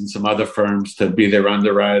Sachs and some other firms to be their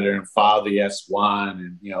underwriter and file the S-1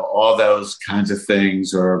 and, all those kinds of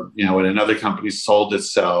things. Or, when another company sold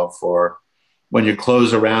itself, or when you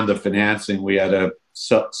close around the financing, we had a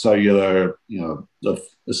cellular, the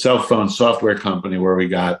cell phone software company where we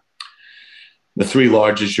got the 3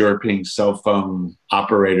 largest European cell phone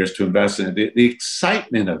operators to invest in it. The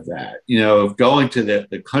excitement of that, of going to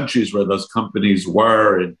the countries where those companies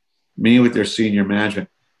were and meeting with their senior management,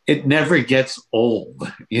 it never gets old,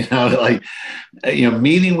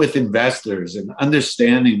 meeting with investors and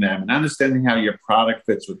understanding them and understanding how your product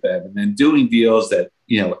fits with them, and then doing deals that,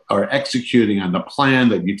 are executing on the plan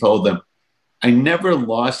that you told them. I never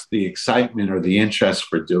lost the excitement or the interest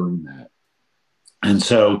for doing that. And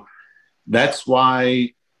so that's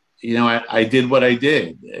why, I did what I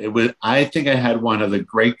did. I think I had one of the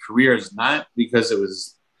great careers, not because it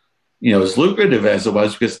was, as lucrative as it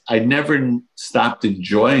was, because I never stopped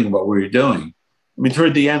enjoying what we were doing. I mean,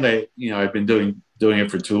 toward the end, I've been doing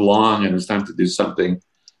it for too long, and it was time to do something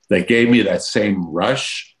that gave me that same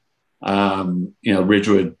rush.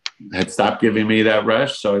 Ridgewood had stopped giving me that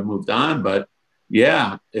rush, so I moved on. But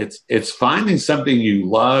yeah, it's finding something you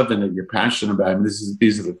love and that you're passionate about. I mean,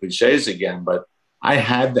 these are the cliches again, but I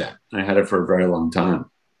had that. I had it for a very long time.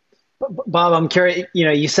 Bob, I'm curious,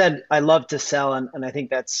 you said I love to sell, and I think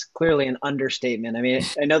that's clearly an understatement. I mean,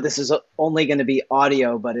 I know this is only going to be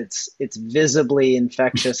audio, but it's visibly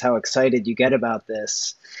infectious how excited you get about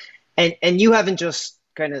this. And you haven't just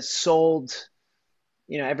kind of sold,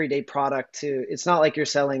 everyday product to, it's not like you're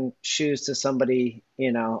selling shoes to somebody,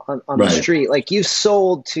 on the Right. street. Like you've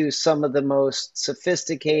sold to some of the most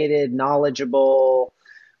sophisticated, knowledgeable,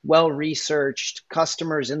 well-researched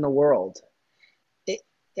customers in the world.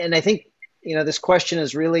 And I think, this question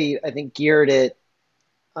is really, I think, geared at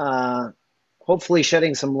hopefully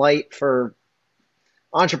shedding some light for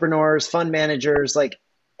entrepreneurs, fund managers, like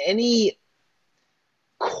any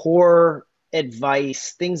core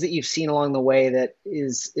advice, things that you've seen along the way that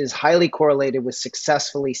is highly correlated with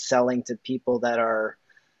successfully selling to people that are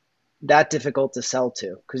that difficult to sell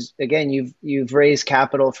to. Because again, you've raised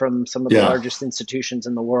capital from some of the largest institutions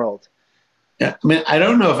in the world. Yeah. I mean, I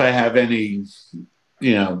don't know if I have any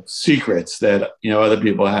secrets that other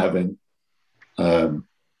people haven't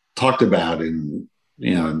talked about in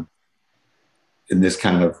this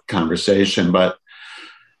kind of conversation. But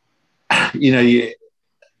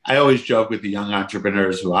I always joke with the young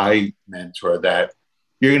entrepreneurs who I mentor that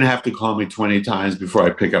you're going to have to call me 20 times before I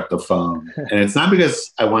pick up the phone. And it's not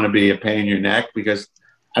because I want to be a pain in your neck, because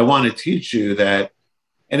I want to teach you that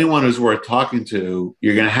anyone who's worth talking to,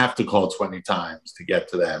 you're going to have to call 20 times to get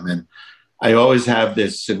to them. And I always have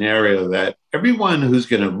this scenario that everyone who's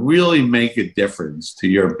going to really make a difference to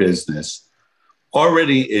your business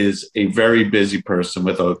already is a very busy person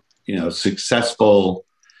with a successful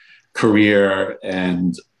career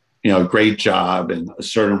and a great job and a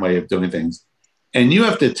certain way of doing things. And you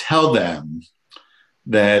have to tell them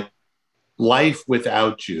that life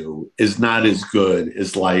without you is not as good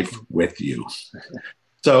as life with you.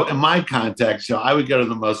 So in my context, I would go to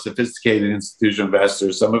the most sophisticated institutional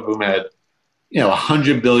investors, some of whom had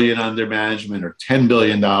 $100 billion under management or $10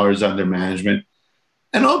 billion under management.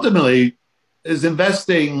 And ultimately is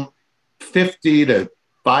investing $50 to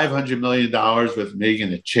 $500 million with me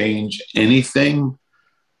going to change anything?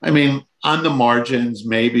 I mean, on the margins,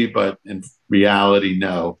 maybe, but in reality,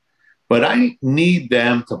 no. But I need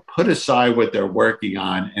them to put aside what they're working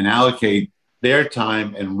on and allocate their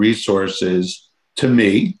time and resources to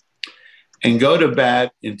me and go to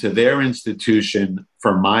bat into their institution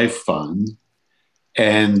for my fund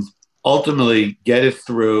and ultimately get it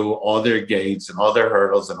through all their gates and all their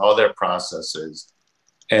hurdles and all their processes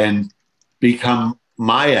and become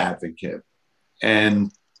my advocate.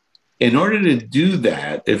 And in order to do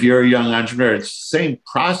that, if you're a young entrepreneur, it's the same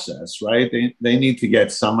process, right? They need to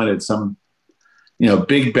get someone at some,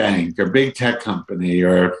 big bank or big tech company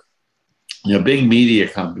or, big media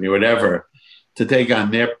company, whatever, to take on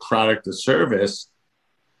their product or service.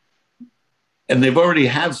 And they've already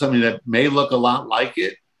have something that may look a lot like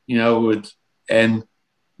it, and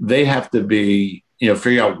they have to be,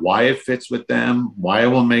 figure out why it fits with them, why it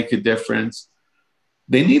will make a difference.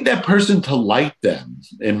 They need that person to like them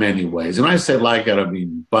in many ways. And when I say like, I don't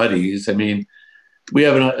mean buddies. I mean, we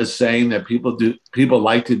have a saying that people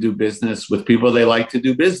like to do business with people they like to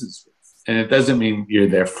do business with. And it doesn't mean you're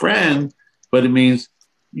their friend, but it means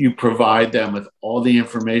you provide them with all the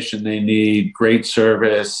information they need, great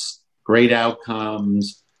service, great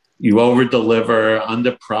outcomes, you over deliver,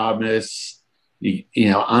 under promise,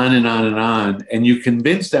 on and on and on. And you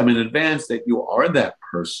convince them in advance that you are that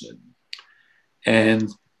person. And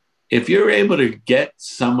if you're able to get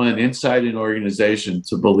someone inside an organization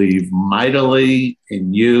to believe mightily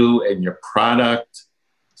in you and your product,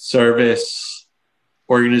 service,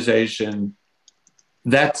 organization,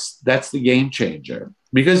 that's the game changer.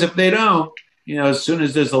 Because if they don't, as soon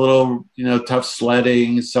as there's a little, tough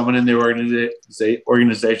sledding, someone in their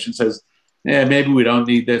organization says, yeah, maybe we don't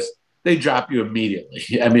need this, they drop you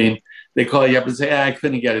immediately. I mean, they call you up and say, I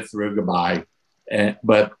couldn't get it through, goodbye.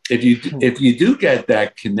 But if you do get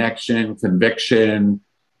that connection, conviction,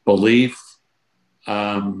 belief,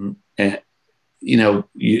 and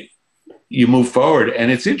you move forward.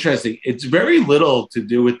 And it's interesting. It's very little to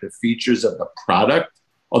do with the features of the product,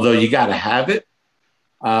 although you got to have it.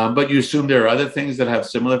 But you assume there are other things that have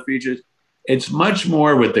similar features. It's much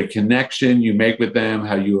more with the connection you make with them,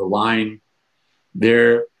 how you align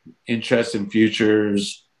their interests and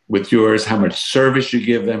futures with yours, how much service you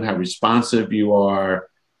give them, how responsive you are.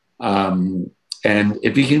 And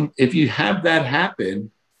if you have that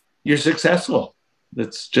happen, you're successful.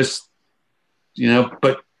 That's just,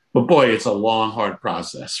 but boy, it's a long, hard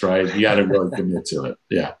process, right? You got to really commit to it.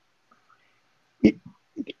 Yeah.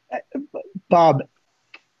 Bob,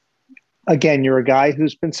 again, you're a guy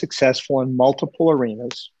who's been successful in multiple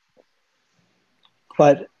arenas,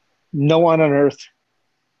 but no one on earth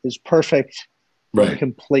is perfect right. and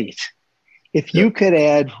complete. If you could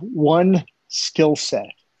add one skill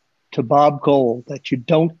set to Bob Gold that you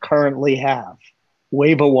don't currently have,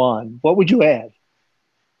 wave a wand, what would you add?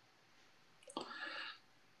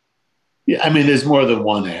 Yeah, I mean, there's more than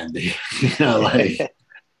one Andy.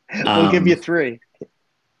 We'll give you three.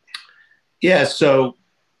 Yeah, so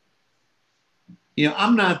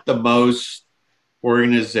I'm not the most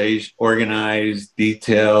organized,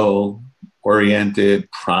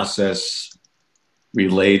 detail-oriented,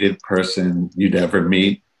 process-related person you'd ever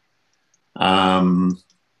meet.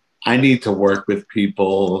 I need to work with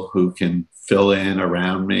people who can fill in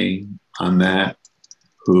around me on that,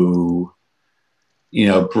 who,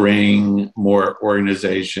 bring more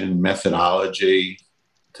organization, methodology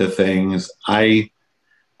to things. I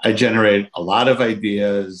generate a lot of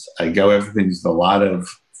ideas. Everything's a lot of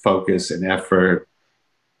focus and effort.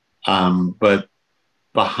 But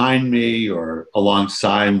behind me or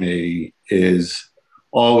alongside me is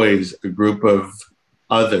always a group of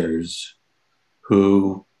others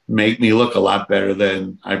who make me look a lot better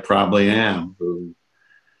than I probably am. Who,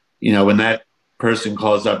 when that person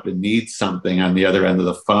calls up and needs something on the other end of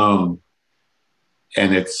the phone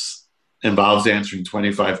and involves answering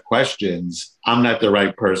 25 questions, I'm not the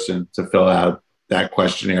right person to fill out that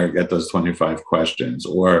questionnaire, get those 25 questions.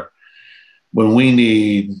 Or when we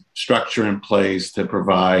need structure in place to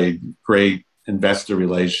provide great investor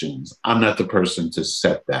relations, I'm not the person to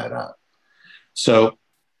set that up. So,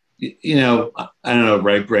 I don't know,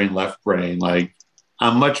 right brain, left brain, like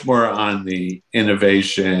I'm much more on the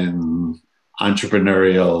innovation,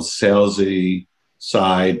 entrepreneurial, salesy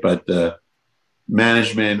side, but the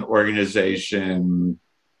management, organization,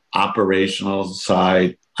 operational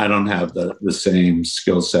side, I don't have the same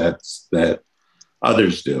skill sets that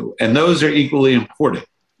others do. And those are equally important.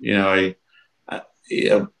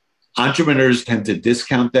 Entrepreneurs tend to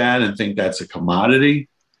discount that and think that's a commodity.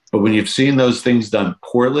 But when you've seen those things done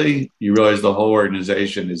poorly, you realize the whole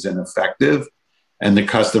organization is ineffective and the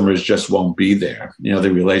customers just won't be there.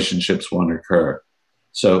 The relationships won't occur.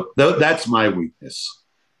 So that's my weakness.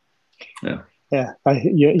 Yeah. Yeah.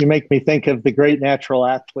 You make me think of the great natural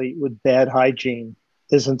athlete with bad hygiene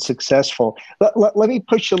isn't successful. Let me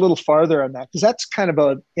push you a little farther on that, because that's kind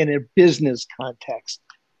of in a business context,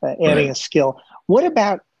 adding a skill. What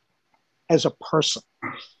about as a person?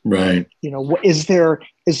 Right. Is there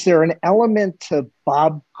an element to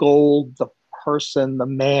Bob Gold, the person, the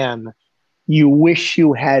man, you wish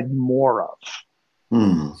you had more of?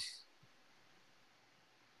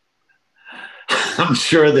 I'm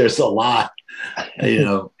sure there's a lot.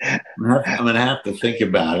 I'm going to have to think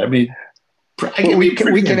about it. I mean, we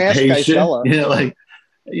can ask Isella.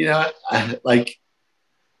 Like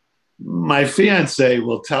my fiance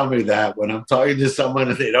will tell me that when I'm talking to someone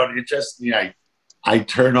and they don't interest me, I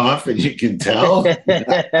turn off, and you can tell.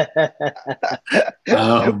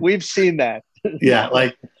 We've seen that. Yeah,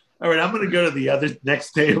 like, all right, I'm going to go to the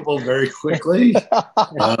next table very quickly.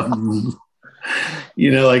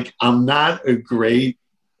 Like I'm not a great,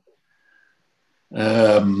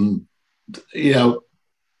 I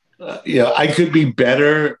could be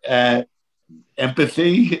better at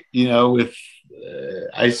empathy, with,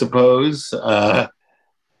 I suppose, when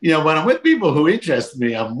I'm with people who interest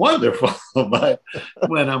me, I'm wonderful. But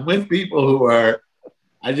when I'm with people who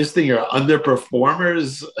I just think are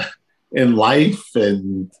underperformers in life,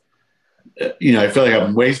 and, I feel like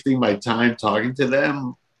I'm wasting my time talking to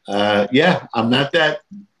them. I'm not that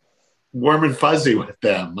warm and fuzzy with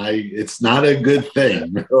them. It's not a good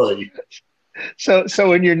thing, really.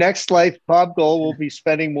 So in your next life, Bob Gold will be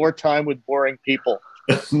spending more time with boring people.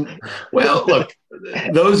 Well, look,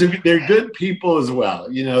 they're good there as well.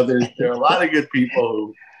 There are a lot of good people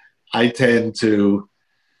who I tend to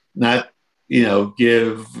not,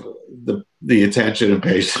 give the attention and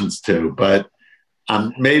patience to, but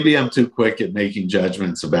maybe I'm too quick at making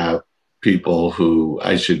judgments about people who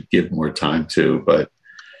I should give more time to. But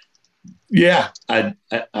yeah,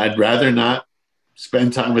 I'd rather not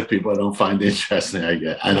spend time with people I don't find interesting.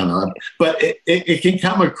 I don't know, but it can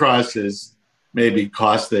come across as maybe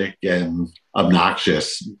caustic and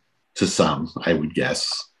obnoxious to some, I would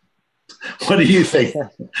guess. What do you think?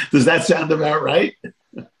 Does that sound about right?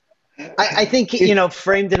 I think,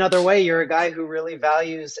 framed another way, you're a guy who really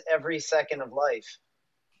values every second of life.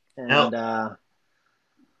 And,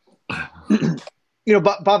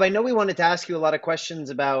 Bob, I know we wanted to ask you a lot of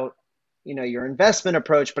questions about, your investment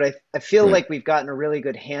approach, but I feel like we've gotten a really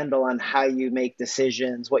good handle on how you make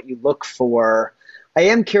decisions, what you look for. I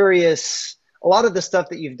am curious, a lot of the stuff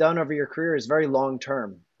that you've done over your career is very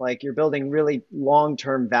long-term, Like you're building really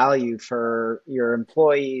long-term value for your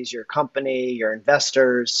employees, your company, your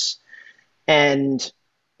investors. And,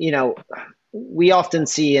 you know, we often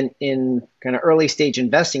see in kind of early stage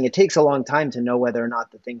investing, it takes a long time to know whether or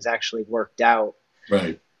not the thing's actually worked out.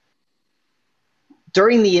 Right.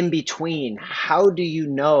 During the in-between, how do you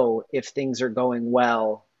know if things are going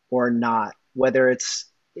well or not? Whether it's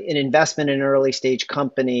an investment in an early stage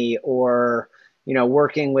company or, you know,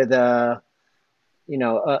 working with a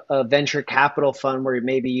venture capital fund where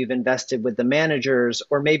maybe you've invested with the managers,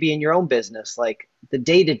 or maybe in your own business, like the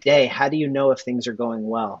day to day, how do you know if things are going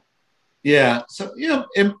well? Yeah. So,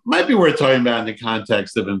 it might be worth talking about in the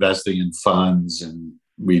context of investing in funds and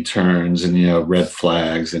returns and, red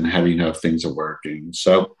flags and how do you know if things are working.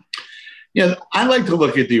 So, I like to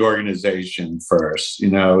look at the organization first.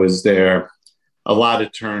 Is there a lot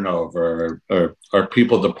of turnover? Or are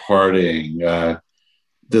people departing?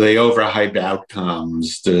 Do they overhype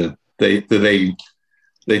outcomes? Do they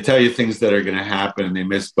tell you things that are going to happen and they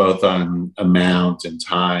miss both on amount and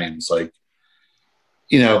times? Like,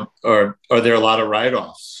 or are there a lot of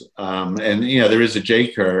write-offs? And there is a J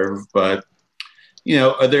curve, but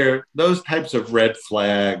are there those types of red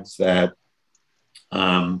flags that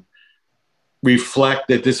reflect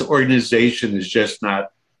that this organization is just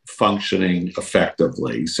not functioning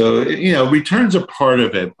effectively? So, returns are part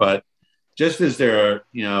of it, but just as there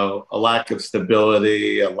are, a lack of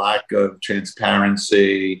stability, a lack of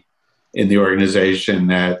transparency in the organization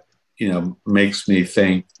that, makes me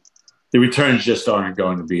think the returns just aren't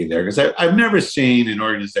going to be there. Because I've never seen an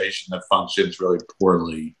organization that functions really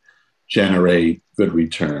poorly generate good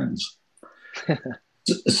returns.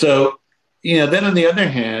 So, then on the other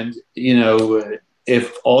hand,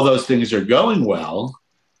 if all those things are going well,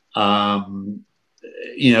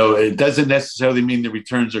 it doesn't necessarily mean the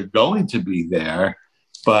returns are going to be there,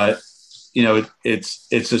 but, it's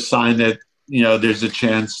a sign that, there's a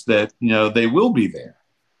chance that, they will be there.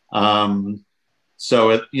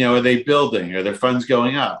 So, are they building? Are their funds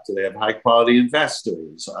going up? Do they have high quality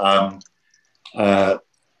investors?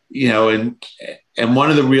 And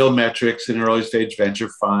one of the real metrics in an early stage venture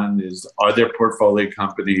fund is, are their portfolio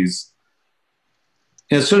companies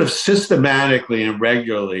sort of systematically and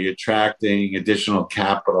regularly attracting additional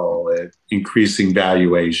capital at increasing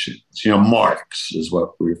valuations? Marks is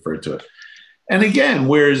what we refer to it. And again,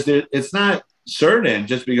 whereas it's not certain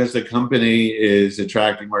just because the company is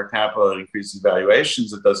attracting more capital and increasing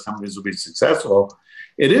valuations that those companies will be successful.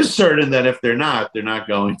 It is certain that if they're not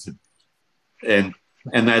going to. And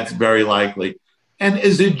that's very likely. And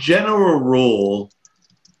as a general rule,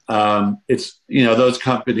 it's, those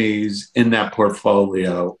companies in that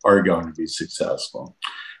portfolio are going to be successful.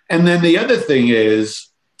 And then the other thing is,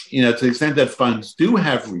 to the extent that funds do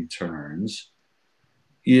have returns,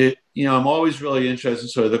 I'm always really interested in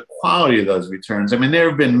sort of the quality of those returns. I mean, there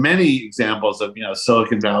have been many examples of,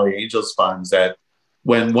 Silicon Valley Angels funds that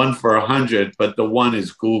went 1 for 100, but the one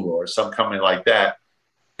is Google or some company like that.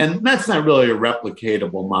 And that's not really a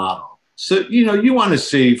replicatable model. So, you want to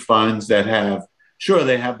see funds that have, sure,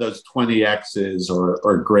 they have those 20Xs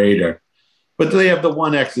or greater, but do they have the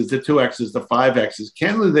 1Xs, the 2Xs, the 5Xs?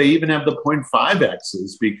 Candidly, they even have the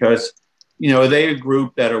 0.5Xs because, are they a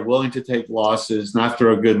group that are willing to take losses, not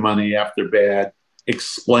throw good money after bad,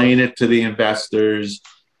 explain it to the investors?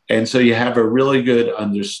 And so you have a really good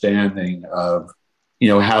understanding of,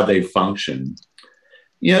 how they function.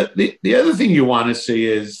 The other thing you want to see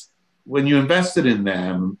is when you invested in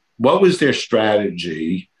them, what was their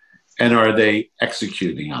strategy and are they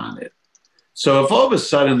executing on it? So if all of a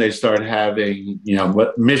sudden they start having,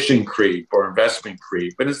 what mission creep or investment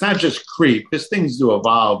creep, and it's not just creep, because things do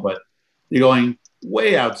evolve, but you're going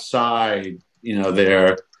way outside,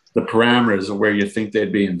 the parameters of where you think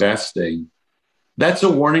they'd be investing, that's a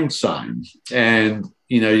warning sign. And,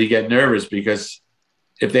 you get nervous because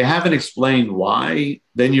if they haven't explained why,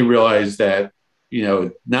 then you realize that,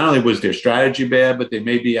 not only was their strategy bad, but they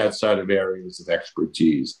may be outside of areas of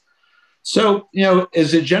expertise. So,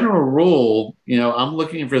 as a general rule, I'm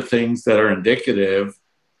looking for things that are indicative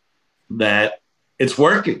that it's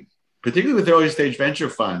working, particularly with early stage venture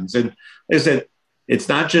funds. And like I said, it's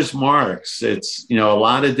not just marks. It's, a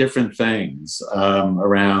lot of different things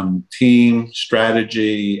around team,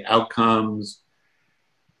 strategy, outcomes,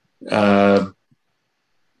 and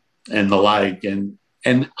the like.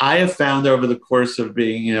 And I have found over the course of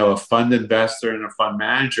being, a fund investor and a fund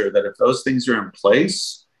manager that if those things are in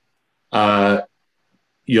place,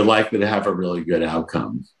 you're likely to have a really good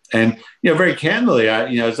outcome. And, very candidly,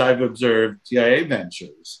 as I've observed TIA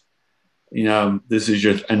Ventures, this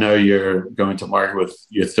is I know you're going to market with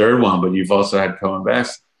your third one, but you've also had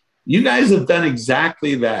co-invest. You guys have done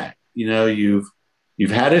exactly that. You've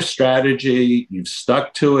had a strategy, you've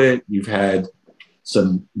stuck to it, you've had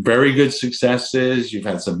some very good successes, you've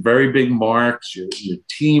had some very big marks, your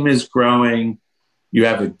team is growing, you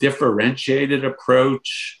have a differentiated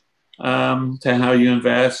approach to how you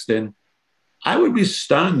invest. And I would be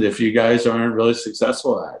stunned if you guys aren't really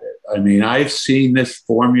successful at it. I mean, I've seen this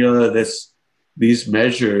formula, these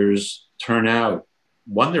measures turn out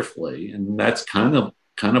wonderfully, and that's kind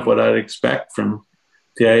of what I'd expect from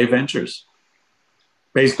TIAA Ventures,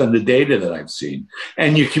 based on the data that I've seen.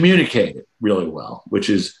 And you communicate it really well, which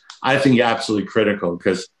is, I think, absolutely critical,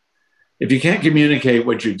 because if you can't communicate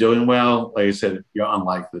what you're doing well, like I said, you're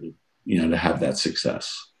unlikely to have that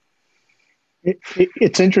success.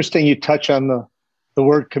 It's interesting you touch on the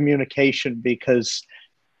word communication, because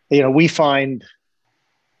we find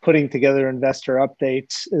putting together investor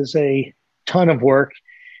updates is a ton of work,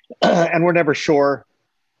 and we're never sure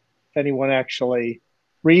if anyone actually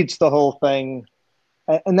reads the whole thing.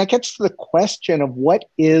 And that gets to the question of what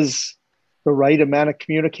is the right amount of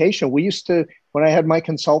communication. We used to, when I had my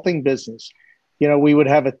consulting business, we would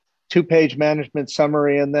have a 2-page management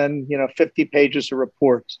summary and then, 50 pages of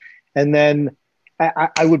reports. And then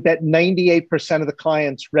I would bet 98% of the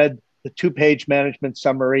clients read the 2-page management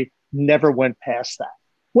summary, never went past that.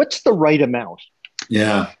 What's the right amount?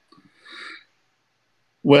 Yeah.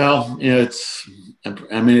 Well, it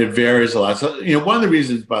varies a lot. So, one of the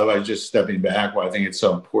reasons, by the way, just stepping back, why I think it's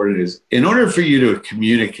so important is, in order for you to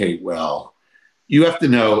communicate well, you have to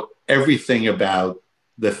know everything about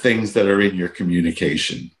the things that are in your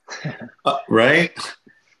communication, right?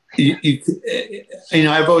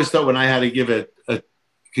 I've always thought, when I had to give it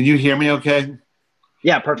can you hear me okay?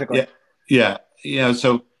 Yeah, perfectly. Yeah.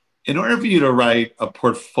 So in order for you to write a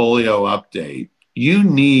portfolio update, you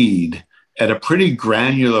need, at a pretty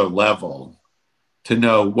granular level, to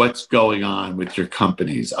know what's going on with your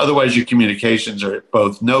companies. Otherwise, your communications are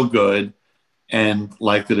both no good and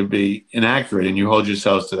likely to be inaccurate, and you hold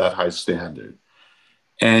yourselves to that high standard.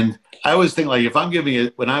 And I always think, like,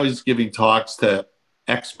 when I was giving talks to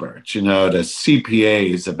experts, to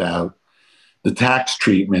CPAs about the tax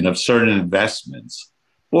treatment of certain investments,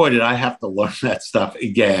 boy, did I have to learn that stuff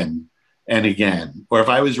again and again. Or if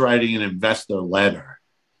I was writing an investor letter,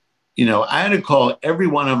 I had to call every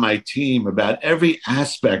one on my team about every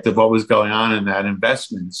aspect of what was going on in that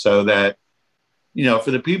investment, so that,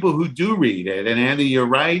 for the people who do read it, and Andy, you're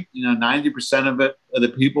right, 90% of the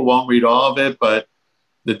people won't read all of it, but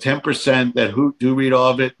the 10% that who do read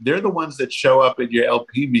all of it, they're the ones that show up at your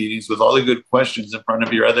LP meetings with all the good questions in front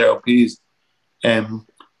of your other LPs. And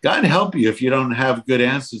God help you if you don't have good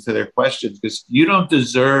answers to their questions, because you don't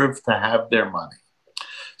deserve to have their money.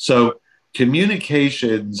 So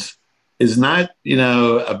communications is not,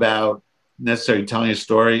 about necessarily telling a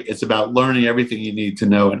story. It's about learning everything you need to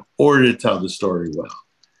know in order to tell the story well.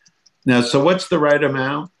 Now, so what's the right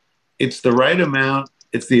amount? It's the right amount.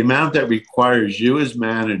 It's the amount that requires you as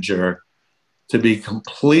manager to be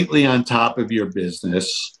completely on top of your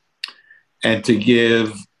business and to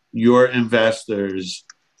give your investors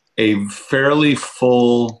a fairly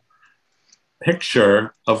full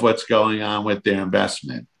picture of what's going on with their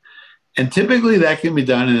investment. And typically that can be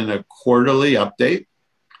done in a quarterly update.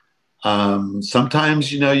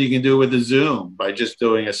 Sometimes, you can do it with a Zoom by just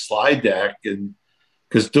doing a slide deck, and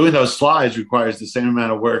because doing those slides requires the same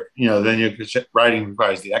amount of work, then your writing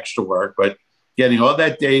requires the extra work, but getting all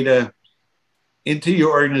that data into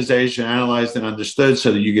your organization, analyzed and understood,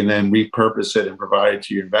 so that you can then repurpose it and provide it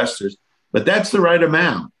to your investors. But that's the right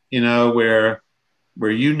amount, where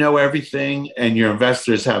everything and your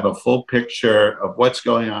investors have a full picture of what's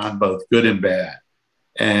going on, both good and bad.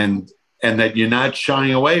 And that you're not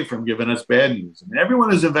shying away from giving us bad news. I mean,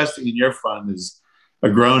 everyone who's investing in your fund is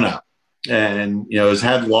a grown-up and, has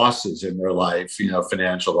had losses in their life,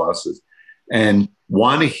 financial losses, and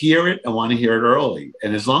want to hear it and want to hear it early.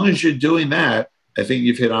 And as long as you're doing that, I think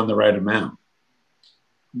you've hit on the right amount.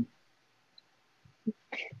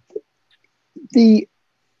 We've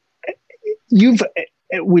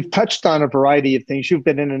touched on a variety of things. You've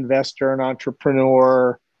been an investor, an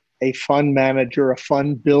entrepreneur, a fund manager, a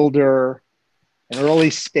fund builder, an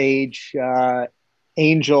early stage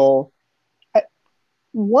angel.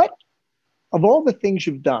 What, of all the things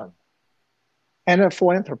you've done, and a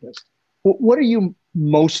philanthropist, what are you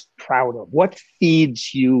most proud of? What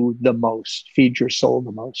feeds you the most, feeds your soul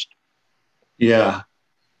the most? Yeah.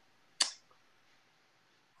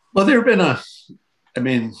 Well, there have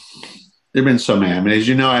been so many. I mean, as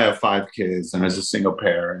you know, I have 5 kids, and as a single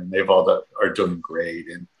parent, and they've all are doing great.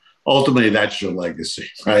 And ultimately, that's your legacy,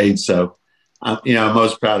 right? So, I'm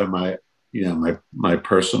most proud of my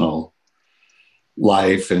personal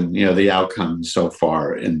life and, the outcome so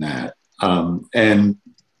far in that. And,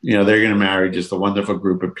 they're going to marry just a wonderful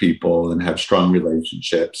group of people and have strong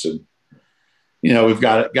relationships. And, we've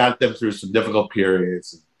got them through some difficult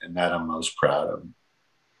periods, and that I'm most proud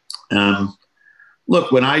of.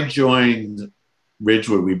 Look, when I joined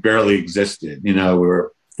Ridgewood, we barely existed. We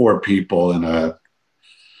were 4 people in a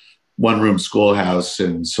one-room schoolhouse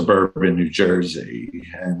in suburban New Jersey.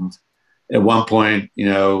 And at one point,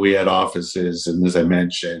 we had offices, and as I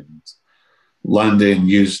mentioned, London,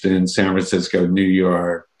 Houston, San Francisco, New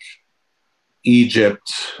York, Egypt,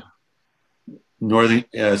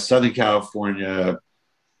 Southern California,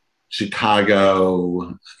 Chicago,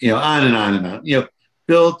 on and on and on.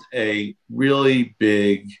 Built a really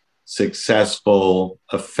big, successful,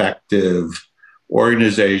 effective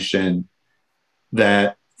organization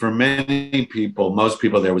that for many people, most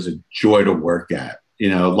people, there was a joy to work at,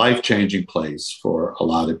 life-changing place for a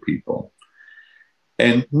lot of people.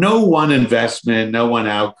 And no one investment, no one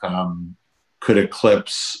outcome could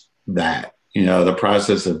eclipse that, the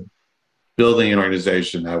process of building an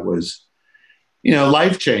organization that was,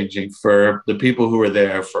 life-changing for the people who were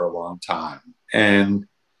there for a long time. And,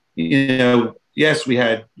 yes, we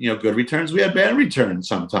had, good returns. We had bad returns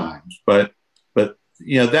sometimes, but,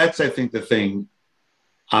 that's, I think, the thing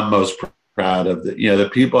I'm most proud of. The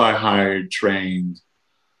people I hired, trained,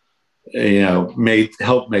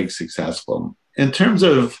 helped make successful. In terms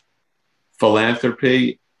of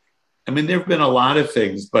philanthropy, I mean, there have been a lot of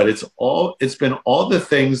things, but it's been all the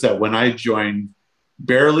things that when I joined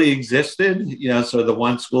barely existed, so the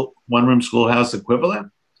one room schoolhouse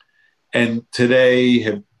equivalent, and today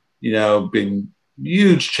have, been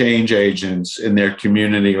huge change agents in their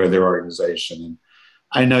community or their organization. And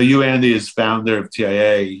I know you, Andy, as founder of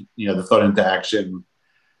TIA, the Thought into Action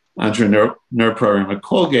entrepreneur program at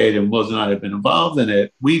Colgate, and Liz and I have been involved in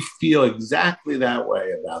it. We feel exactly that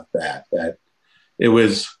way about that it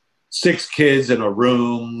was 6 kids in a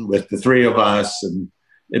room with the 3 of us, and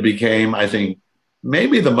it became, I think,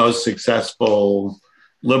 maybe the most successful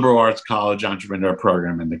liberal arts college entrepreneur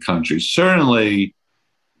program in the country. Certainly,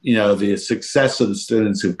 the success of the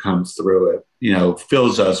students who've come through it,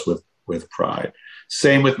 fills us with pride.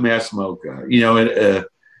 Same with Mass MoCA.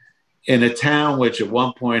 In a town which at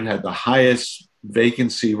one point had the highest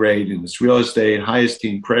vacancy rate in its real estate, highest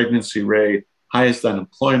teen pregnancy rate, highest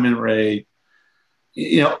unemployment rate,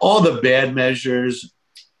 all the bad measures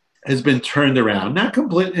has been turned around, not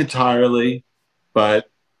completely entirely, but,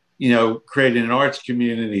 creating an arts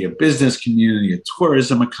community, a business community, a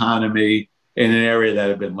tourism economy in an area that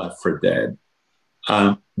had been left for dead.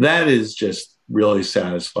 That is just really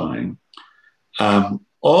satisfying.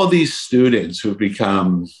 All these students who've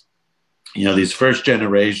become, these first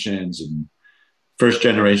generations and first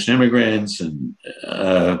generation immigrants and,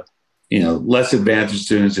 less advantaged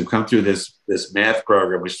students who come through this math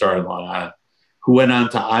program we started Long Island, who went on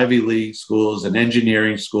to Ivy League schools and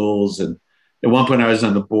engineering schools. And at one point I was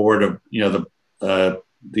on the board of,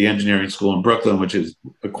 the engineering school in Brooklyn, which is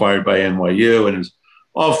acquired by NYU, and it was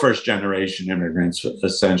all first generation immigrants,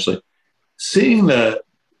 essentially. Seeing the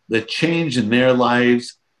change in their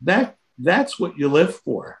lives, that's what you live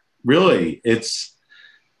for. Really, it's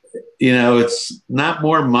not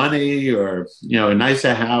more money or, a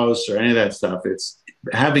nicer house or any of that stuff. It's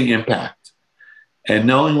having impact and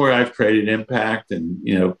knowing where I've created impact. And,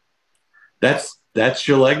 that's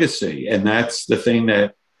your legacy. And that's the thing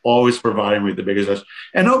that always providing me the biggest rush.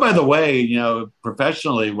 And oh, by the way,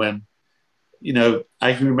 professionally, when,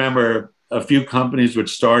 I can remember a few companies which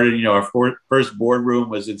started, our first boardroom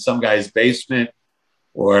was in some guy's basement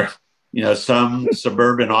or, some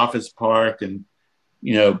suburban office park. And,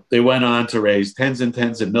 they went on to raise tens and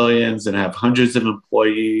tens of millions and have hundreds of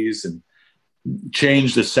employees and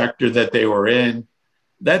change the sector that they were in.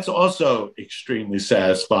 That's also extremely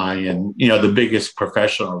satisfying and, the biggest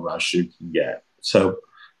professional rush you can get. So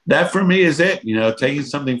that for me is it, taking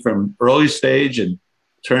something from early stage and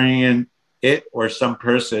turning it or some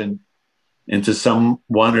person into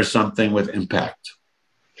someone or something with impact.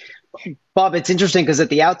 Bob, it's interesting because at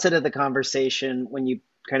the outset of the conversation, when you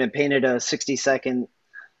kind of painted a 60-second,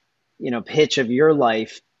 pitch of your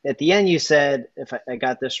life, at the end you said, if I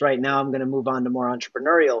got this right, now I'm going to move on to more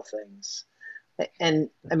entrepreneurial things. And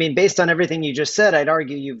I mean, based on everything you just said, I'd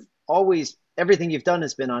argue everything you've done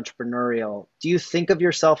has been entrepreneurial. Do you think of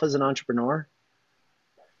yourself as an entrepreneur?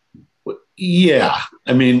 Yeah.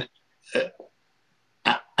 I mean,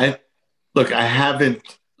 I haven't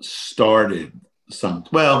started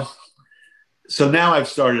so now I've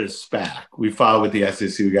started a SPAC. We filed with the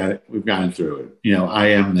SEC. We've gone through it. I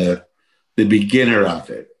am the beginner of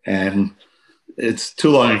it. And it's too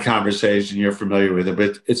long a conversation. You're familiar with it,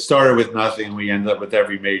 but it started with nothing. We ended up with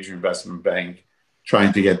every major investment bank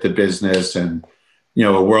trying to get the business and,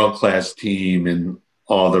 a world-class team and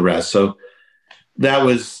all the rest. So that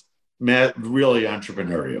was really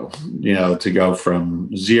entrepreneurial, to go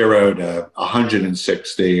from 0 to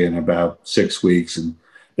 160 in about 6 weeks and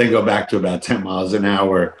then go back to about 10 miles an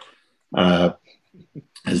hour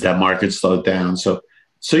as that market slowed down. So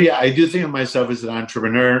yeah, I do think of myself as an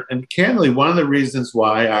entrepreneur. And candidly, one of the reasons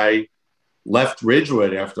why I left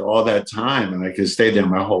Ridgewood after all that time and I could stay there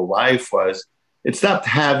my whole life was it stopped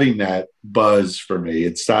having that buzz for me.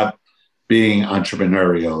 It stopped being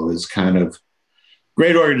entrepreneurial. It was kind of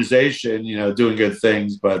great organization, doing good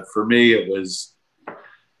things. But for me,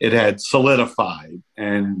 it had solidified.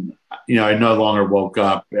 And, I no longer woke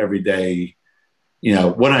up every day,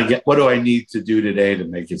 what do I need to do today to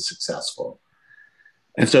make it successful?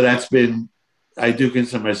 And so I do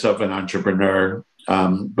consider myself an entrepreneur,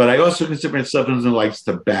 but I also consider myself someone who likes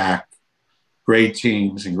to back great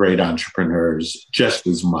teams and great entrepreneurs just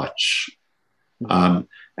as much, and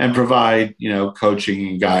provide, coaching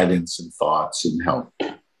and guidance and thoughts and help.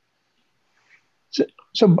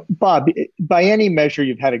 So Bob, by any measure,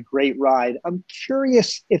 you've had a great ride. I'm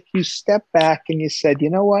curious if you step back and you said, you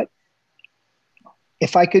know what,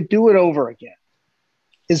 if I could do it over again,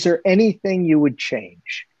 is there anything you would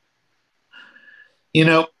change?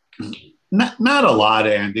 Not a lot,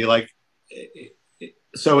 Andy.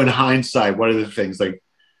 So in hindsight, what are the things I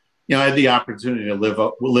had the opportunity to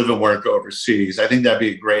live and work overseas. I think that'd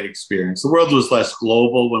be a great experience. The world was less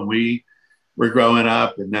global when we were growing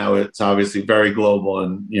up, and now it's obviously very global.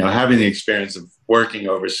 And, having the experience of working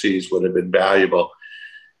overseas would have been valuable.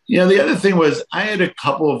 The other thing was I had a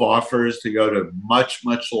couple of offers to go to much,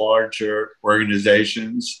 much larger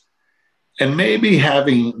organizations, and maybe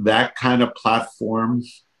having that kind of platform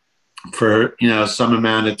for, some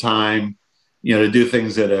amount of time, to do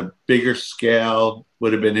things at a bigger scale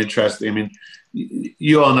would have been interesting. I mean,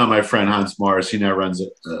 you all know my friend Hans Morris. He now runs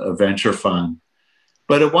a venture fund.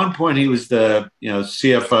 But at one point he was the,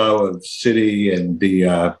 CFO of Citi and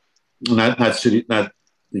the, not the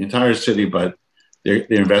entire Citi, but their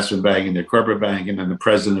investment bank and their corporate bank, and then the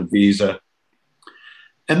president of Visa.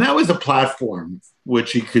 And that was a platform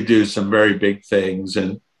which he could do some very big things.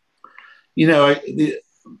 And,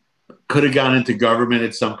 could have gone into government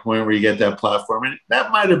at some point where you get that platform. And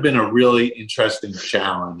that might have been a really interesting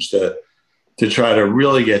challenge to try to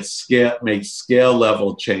really make scale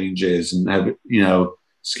level changes and have,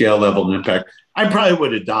 scale level impact. I probably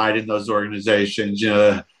would have died in those organizations.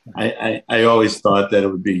 I always thought that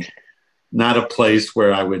it would be not a place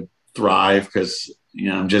where I would thrive because,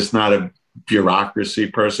 I'm just not a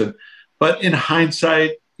bureaucracy person. But in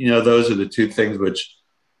hindsight, those are the two things which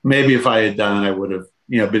maybe if I had done, I would have,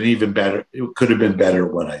 been even better. It could have been better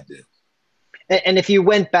at what I did. And if you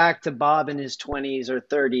went back to Bob in his 20s or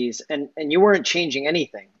 30s and you weren't changing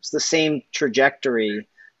anything, it's the same trajectory,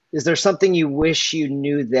 is there something you wish you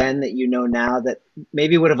knew then that you know now that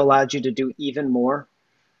maybe would have allowed you to do even more?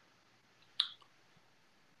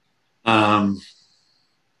 Or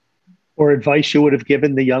advice you would have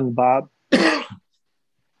given the young Bob?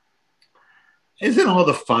 Isn't all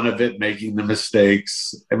the fun of it making the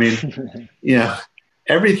mistakes? I mean,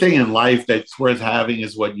 everything in life that's worth having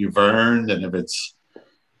is what you've earned. And if it's,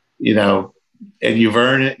 and you've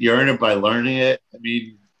earned it, you earn it by learning it. I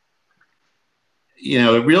mean,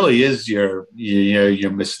 it really is your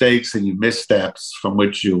mistakes and your missteps from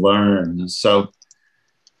which you learn. So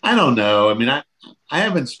I don't know. I mean, I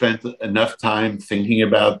haven't spent enough time thinking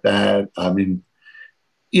about that. I mean,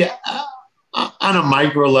 on a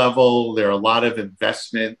micro level, there are a lot of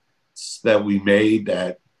investments that we made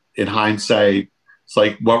that in hindsight, it's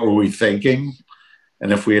like, what were we thinking?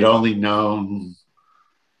 And if we had only known,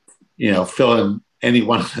 fill in any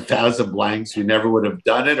one of 1,000 blanks, we never would have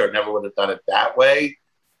done it or never would have done it that way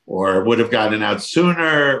or would have gotten out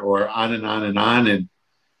sooner or on and on and on. And,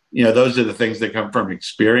 those are the things that come from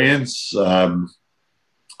experience. And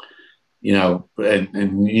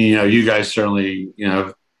you guys certainly,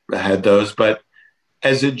 had those. But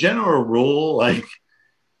as a general rule, like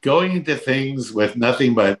going into things with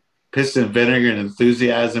nothing but piss and vinegar and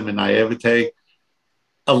enthusiasm and naivete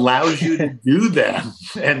allows you to do them.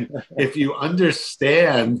 And if you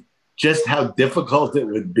understand just how difficult it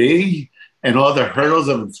would be and all the hurdles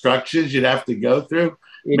of instructions you'd have to go through,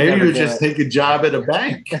 maybe you would just take a job at a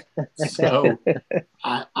bank. So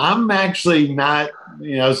I'm actually not,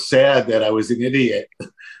 sad that I was an idiot.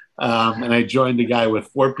 And I joined a guy with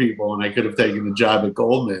 4 people and I could have taken the job at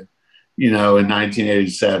Goldman, in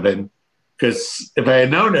 1987. Because if I had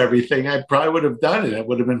known everything, I probably would have done it. It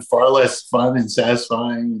would have been far less fun and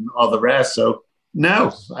satisfying and all the rest. So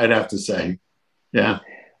no, I'd have to say, yeah.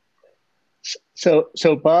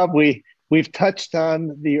 So Bob, we've touched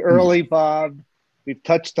on the early Bob. We've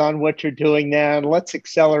touched on what you're doing now, and let's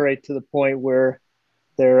accelerate to the point where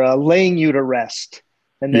they're laying you to rest,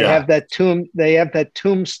 and they have that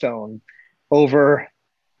tombstone over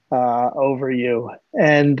you.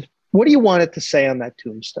 And what do you want it to say on that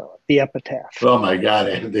tombstone, the epitaph? Oh my God,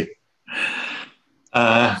 Andy.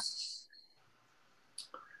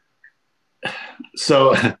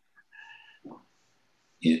 So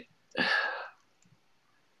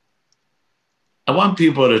I want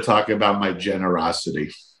people to talk about my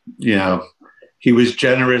generosity. You know, he was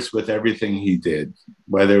generous with everything he did,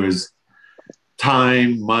 whether it was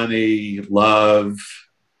time, money, love,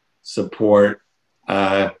 support.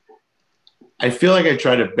 I feel like I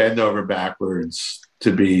try to bend over backwards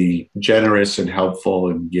to be generous and helpful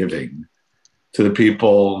and giving to the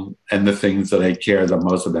people and the things that I care the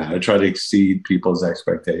most about. I try to exceed people's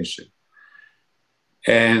expectation.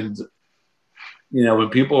 And, you know, when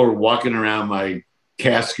people are walking around my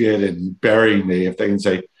casket and burying me, if they can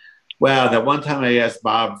say, wow, that one time I asked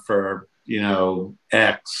Bob for, you know,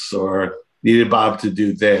 X, or needed Bob to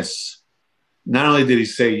do this. Not only did he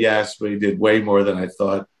say yes, but he did way more than I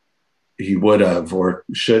thought he would have, or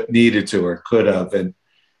needed to, or could have. And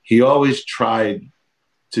he always tried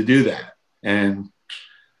to do that. And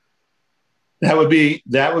that would be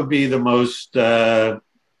the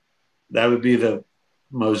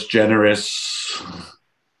most generous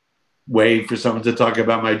way for someone to talk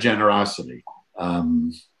about my generosity.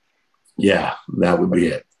 Yeah, that would be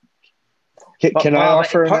it. Can I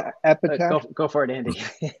offer an epitaph? Go for it, Andy.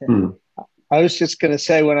 I was just going to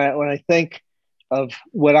say, when I think of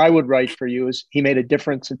what I would write for you, is he made a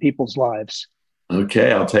difference in people's lives.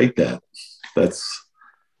 Okay, I'll take that.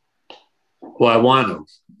 Well, I want him.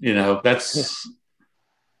 You know, that's,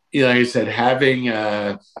 you know, like I said, having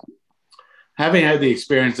had the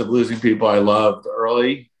experience of losing people I loved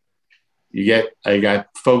early, I got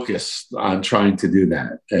focused on trying to do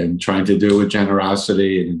that, and trying to do it with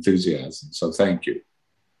generosity and enthusiasm. So thank you.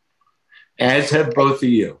 As have both of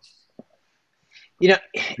you. You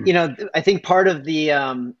know, I think part of the,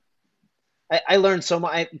 I learned so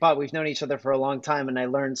much. Bob, we've known each other for a long time, and I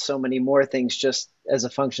learned so many more things just as a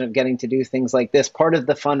function of getting to do things like this. Part of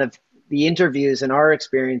the fun of the interviews and our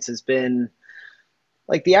experience has been,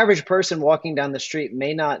 like, the average person walking down the street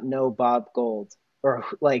may not know Bob Gold, or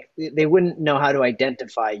like they wouldn't know how to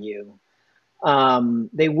identify you.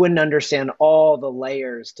 They wouldn't understand all the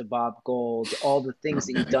layers to Bob Gold, all the things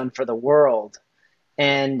that you've done for the world.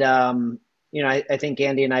 And, you know, I think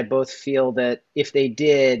Andy and I both feel that if they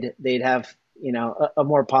did, they'd have, you know, a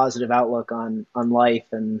more positive outlook on life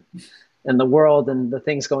and the world and the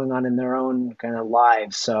things going on in their own kind of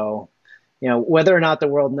lives. So, you know, whether or not the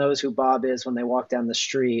world knows who Bob is when they walk down the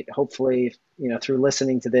street, hopefully, you know, through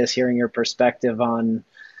listening to this, hearing your perspective on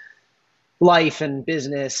life and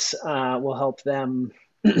business will help them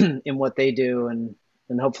in what they do, and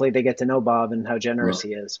hopefully they get to know Bob and how generous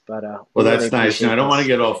he is. But well, that's nice. I don't want to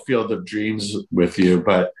get all Field of Dreams with you,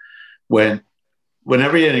 but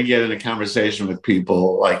whenever you get in a conversation with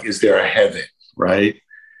people, like, is there a heaven, right?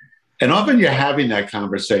 And often you're having that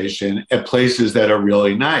conversation at places that are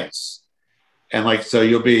really nice. And like, so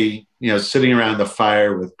you'll be, you know, sitting around the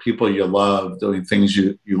fire with people you love, doing things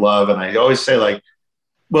you love. And I always say, like,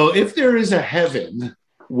 well, if there is a heaven,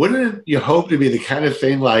 wouldn't you hope to be the kind of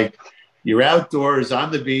thing like you're outdoors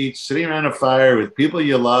on the beach, sitting around a fire with people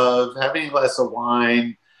you love, having a glass of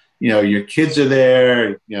wine, you know, your kids are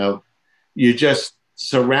there, you know, you're just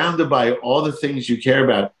surrounded by all the things you care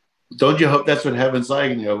about. Don't you hope that's what heaven's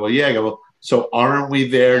like? And you go, well, yeah. I go, well, so aren't we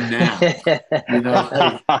there now? You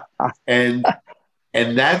know, like,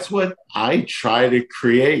 and that's what I try to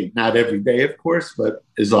create, not every day, of course, but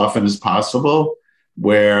as often as possible,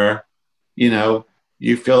 where, you know,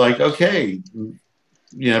 you feel like, okay,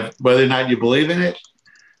 you know, whether or not you believe in it,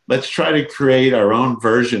 let's try to create our own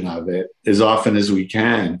version of it as often as we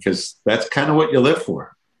can, because that's kind of what you live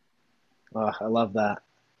for. Oh, I love that.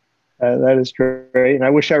 That is great. And I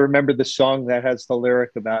wish I remembered the song that has the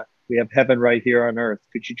lyric about, we have heaven right here on earth.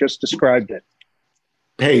 Could you just describe it?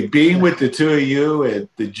 Hey, being with the two of you at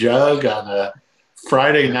the Jug on a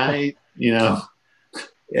Friday night, you know,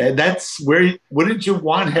 and that's where, wouldn't you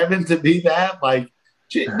want heaven to be that? Like,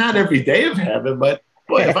 not every day of heaven, but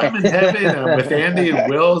boy, if I'm in heaven and I'm with Andy and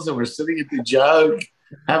Wills and we're sitting at the Jug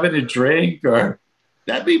having a drink, or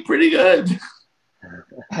that'd be pretty good.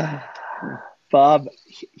 Bob,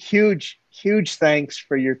 huge thanks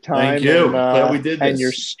for your time. Thank you. Glad we did this. And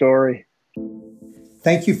your story.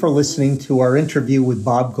 Thank you for listening to our interview with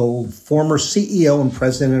Bob Gold, former CEO and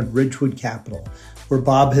president of Ridgewood Capital, where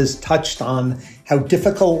Bob has touched on how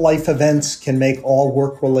difficult life events can make all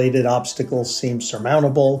work-related obstacles seem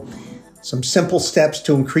surmountable, some simple steps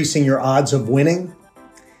to increasing your odds of winning,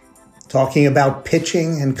 talking about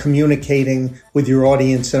pitching and communicating with your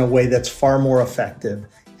audience in a way that's far more effective,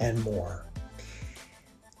 and more.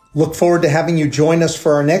 Look forward to having you join us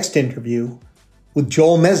for our next interview with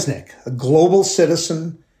Joel Mesnick, a global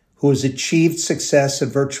citizen who has achieved success at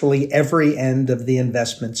virtually every end of the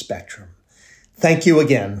investment spectrum. Thank you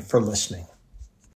again for listening.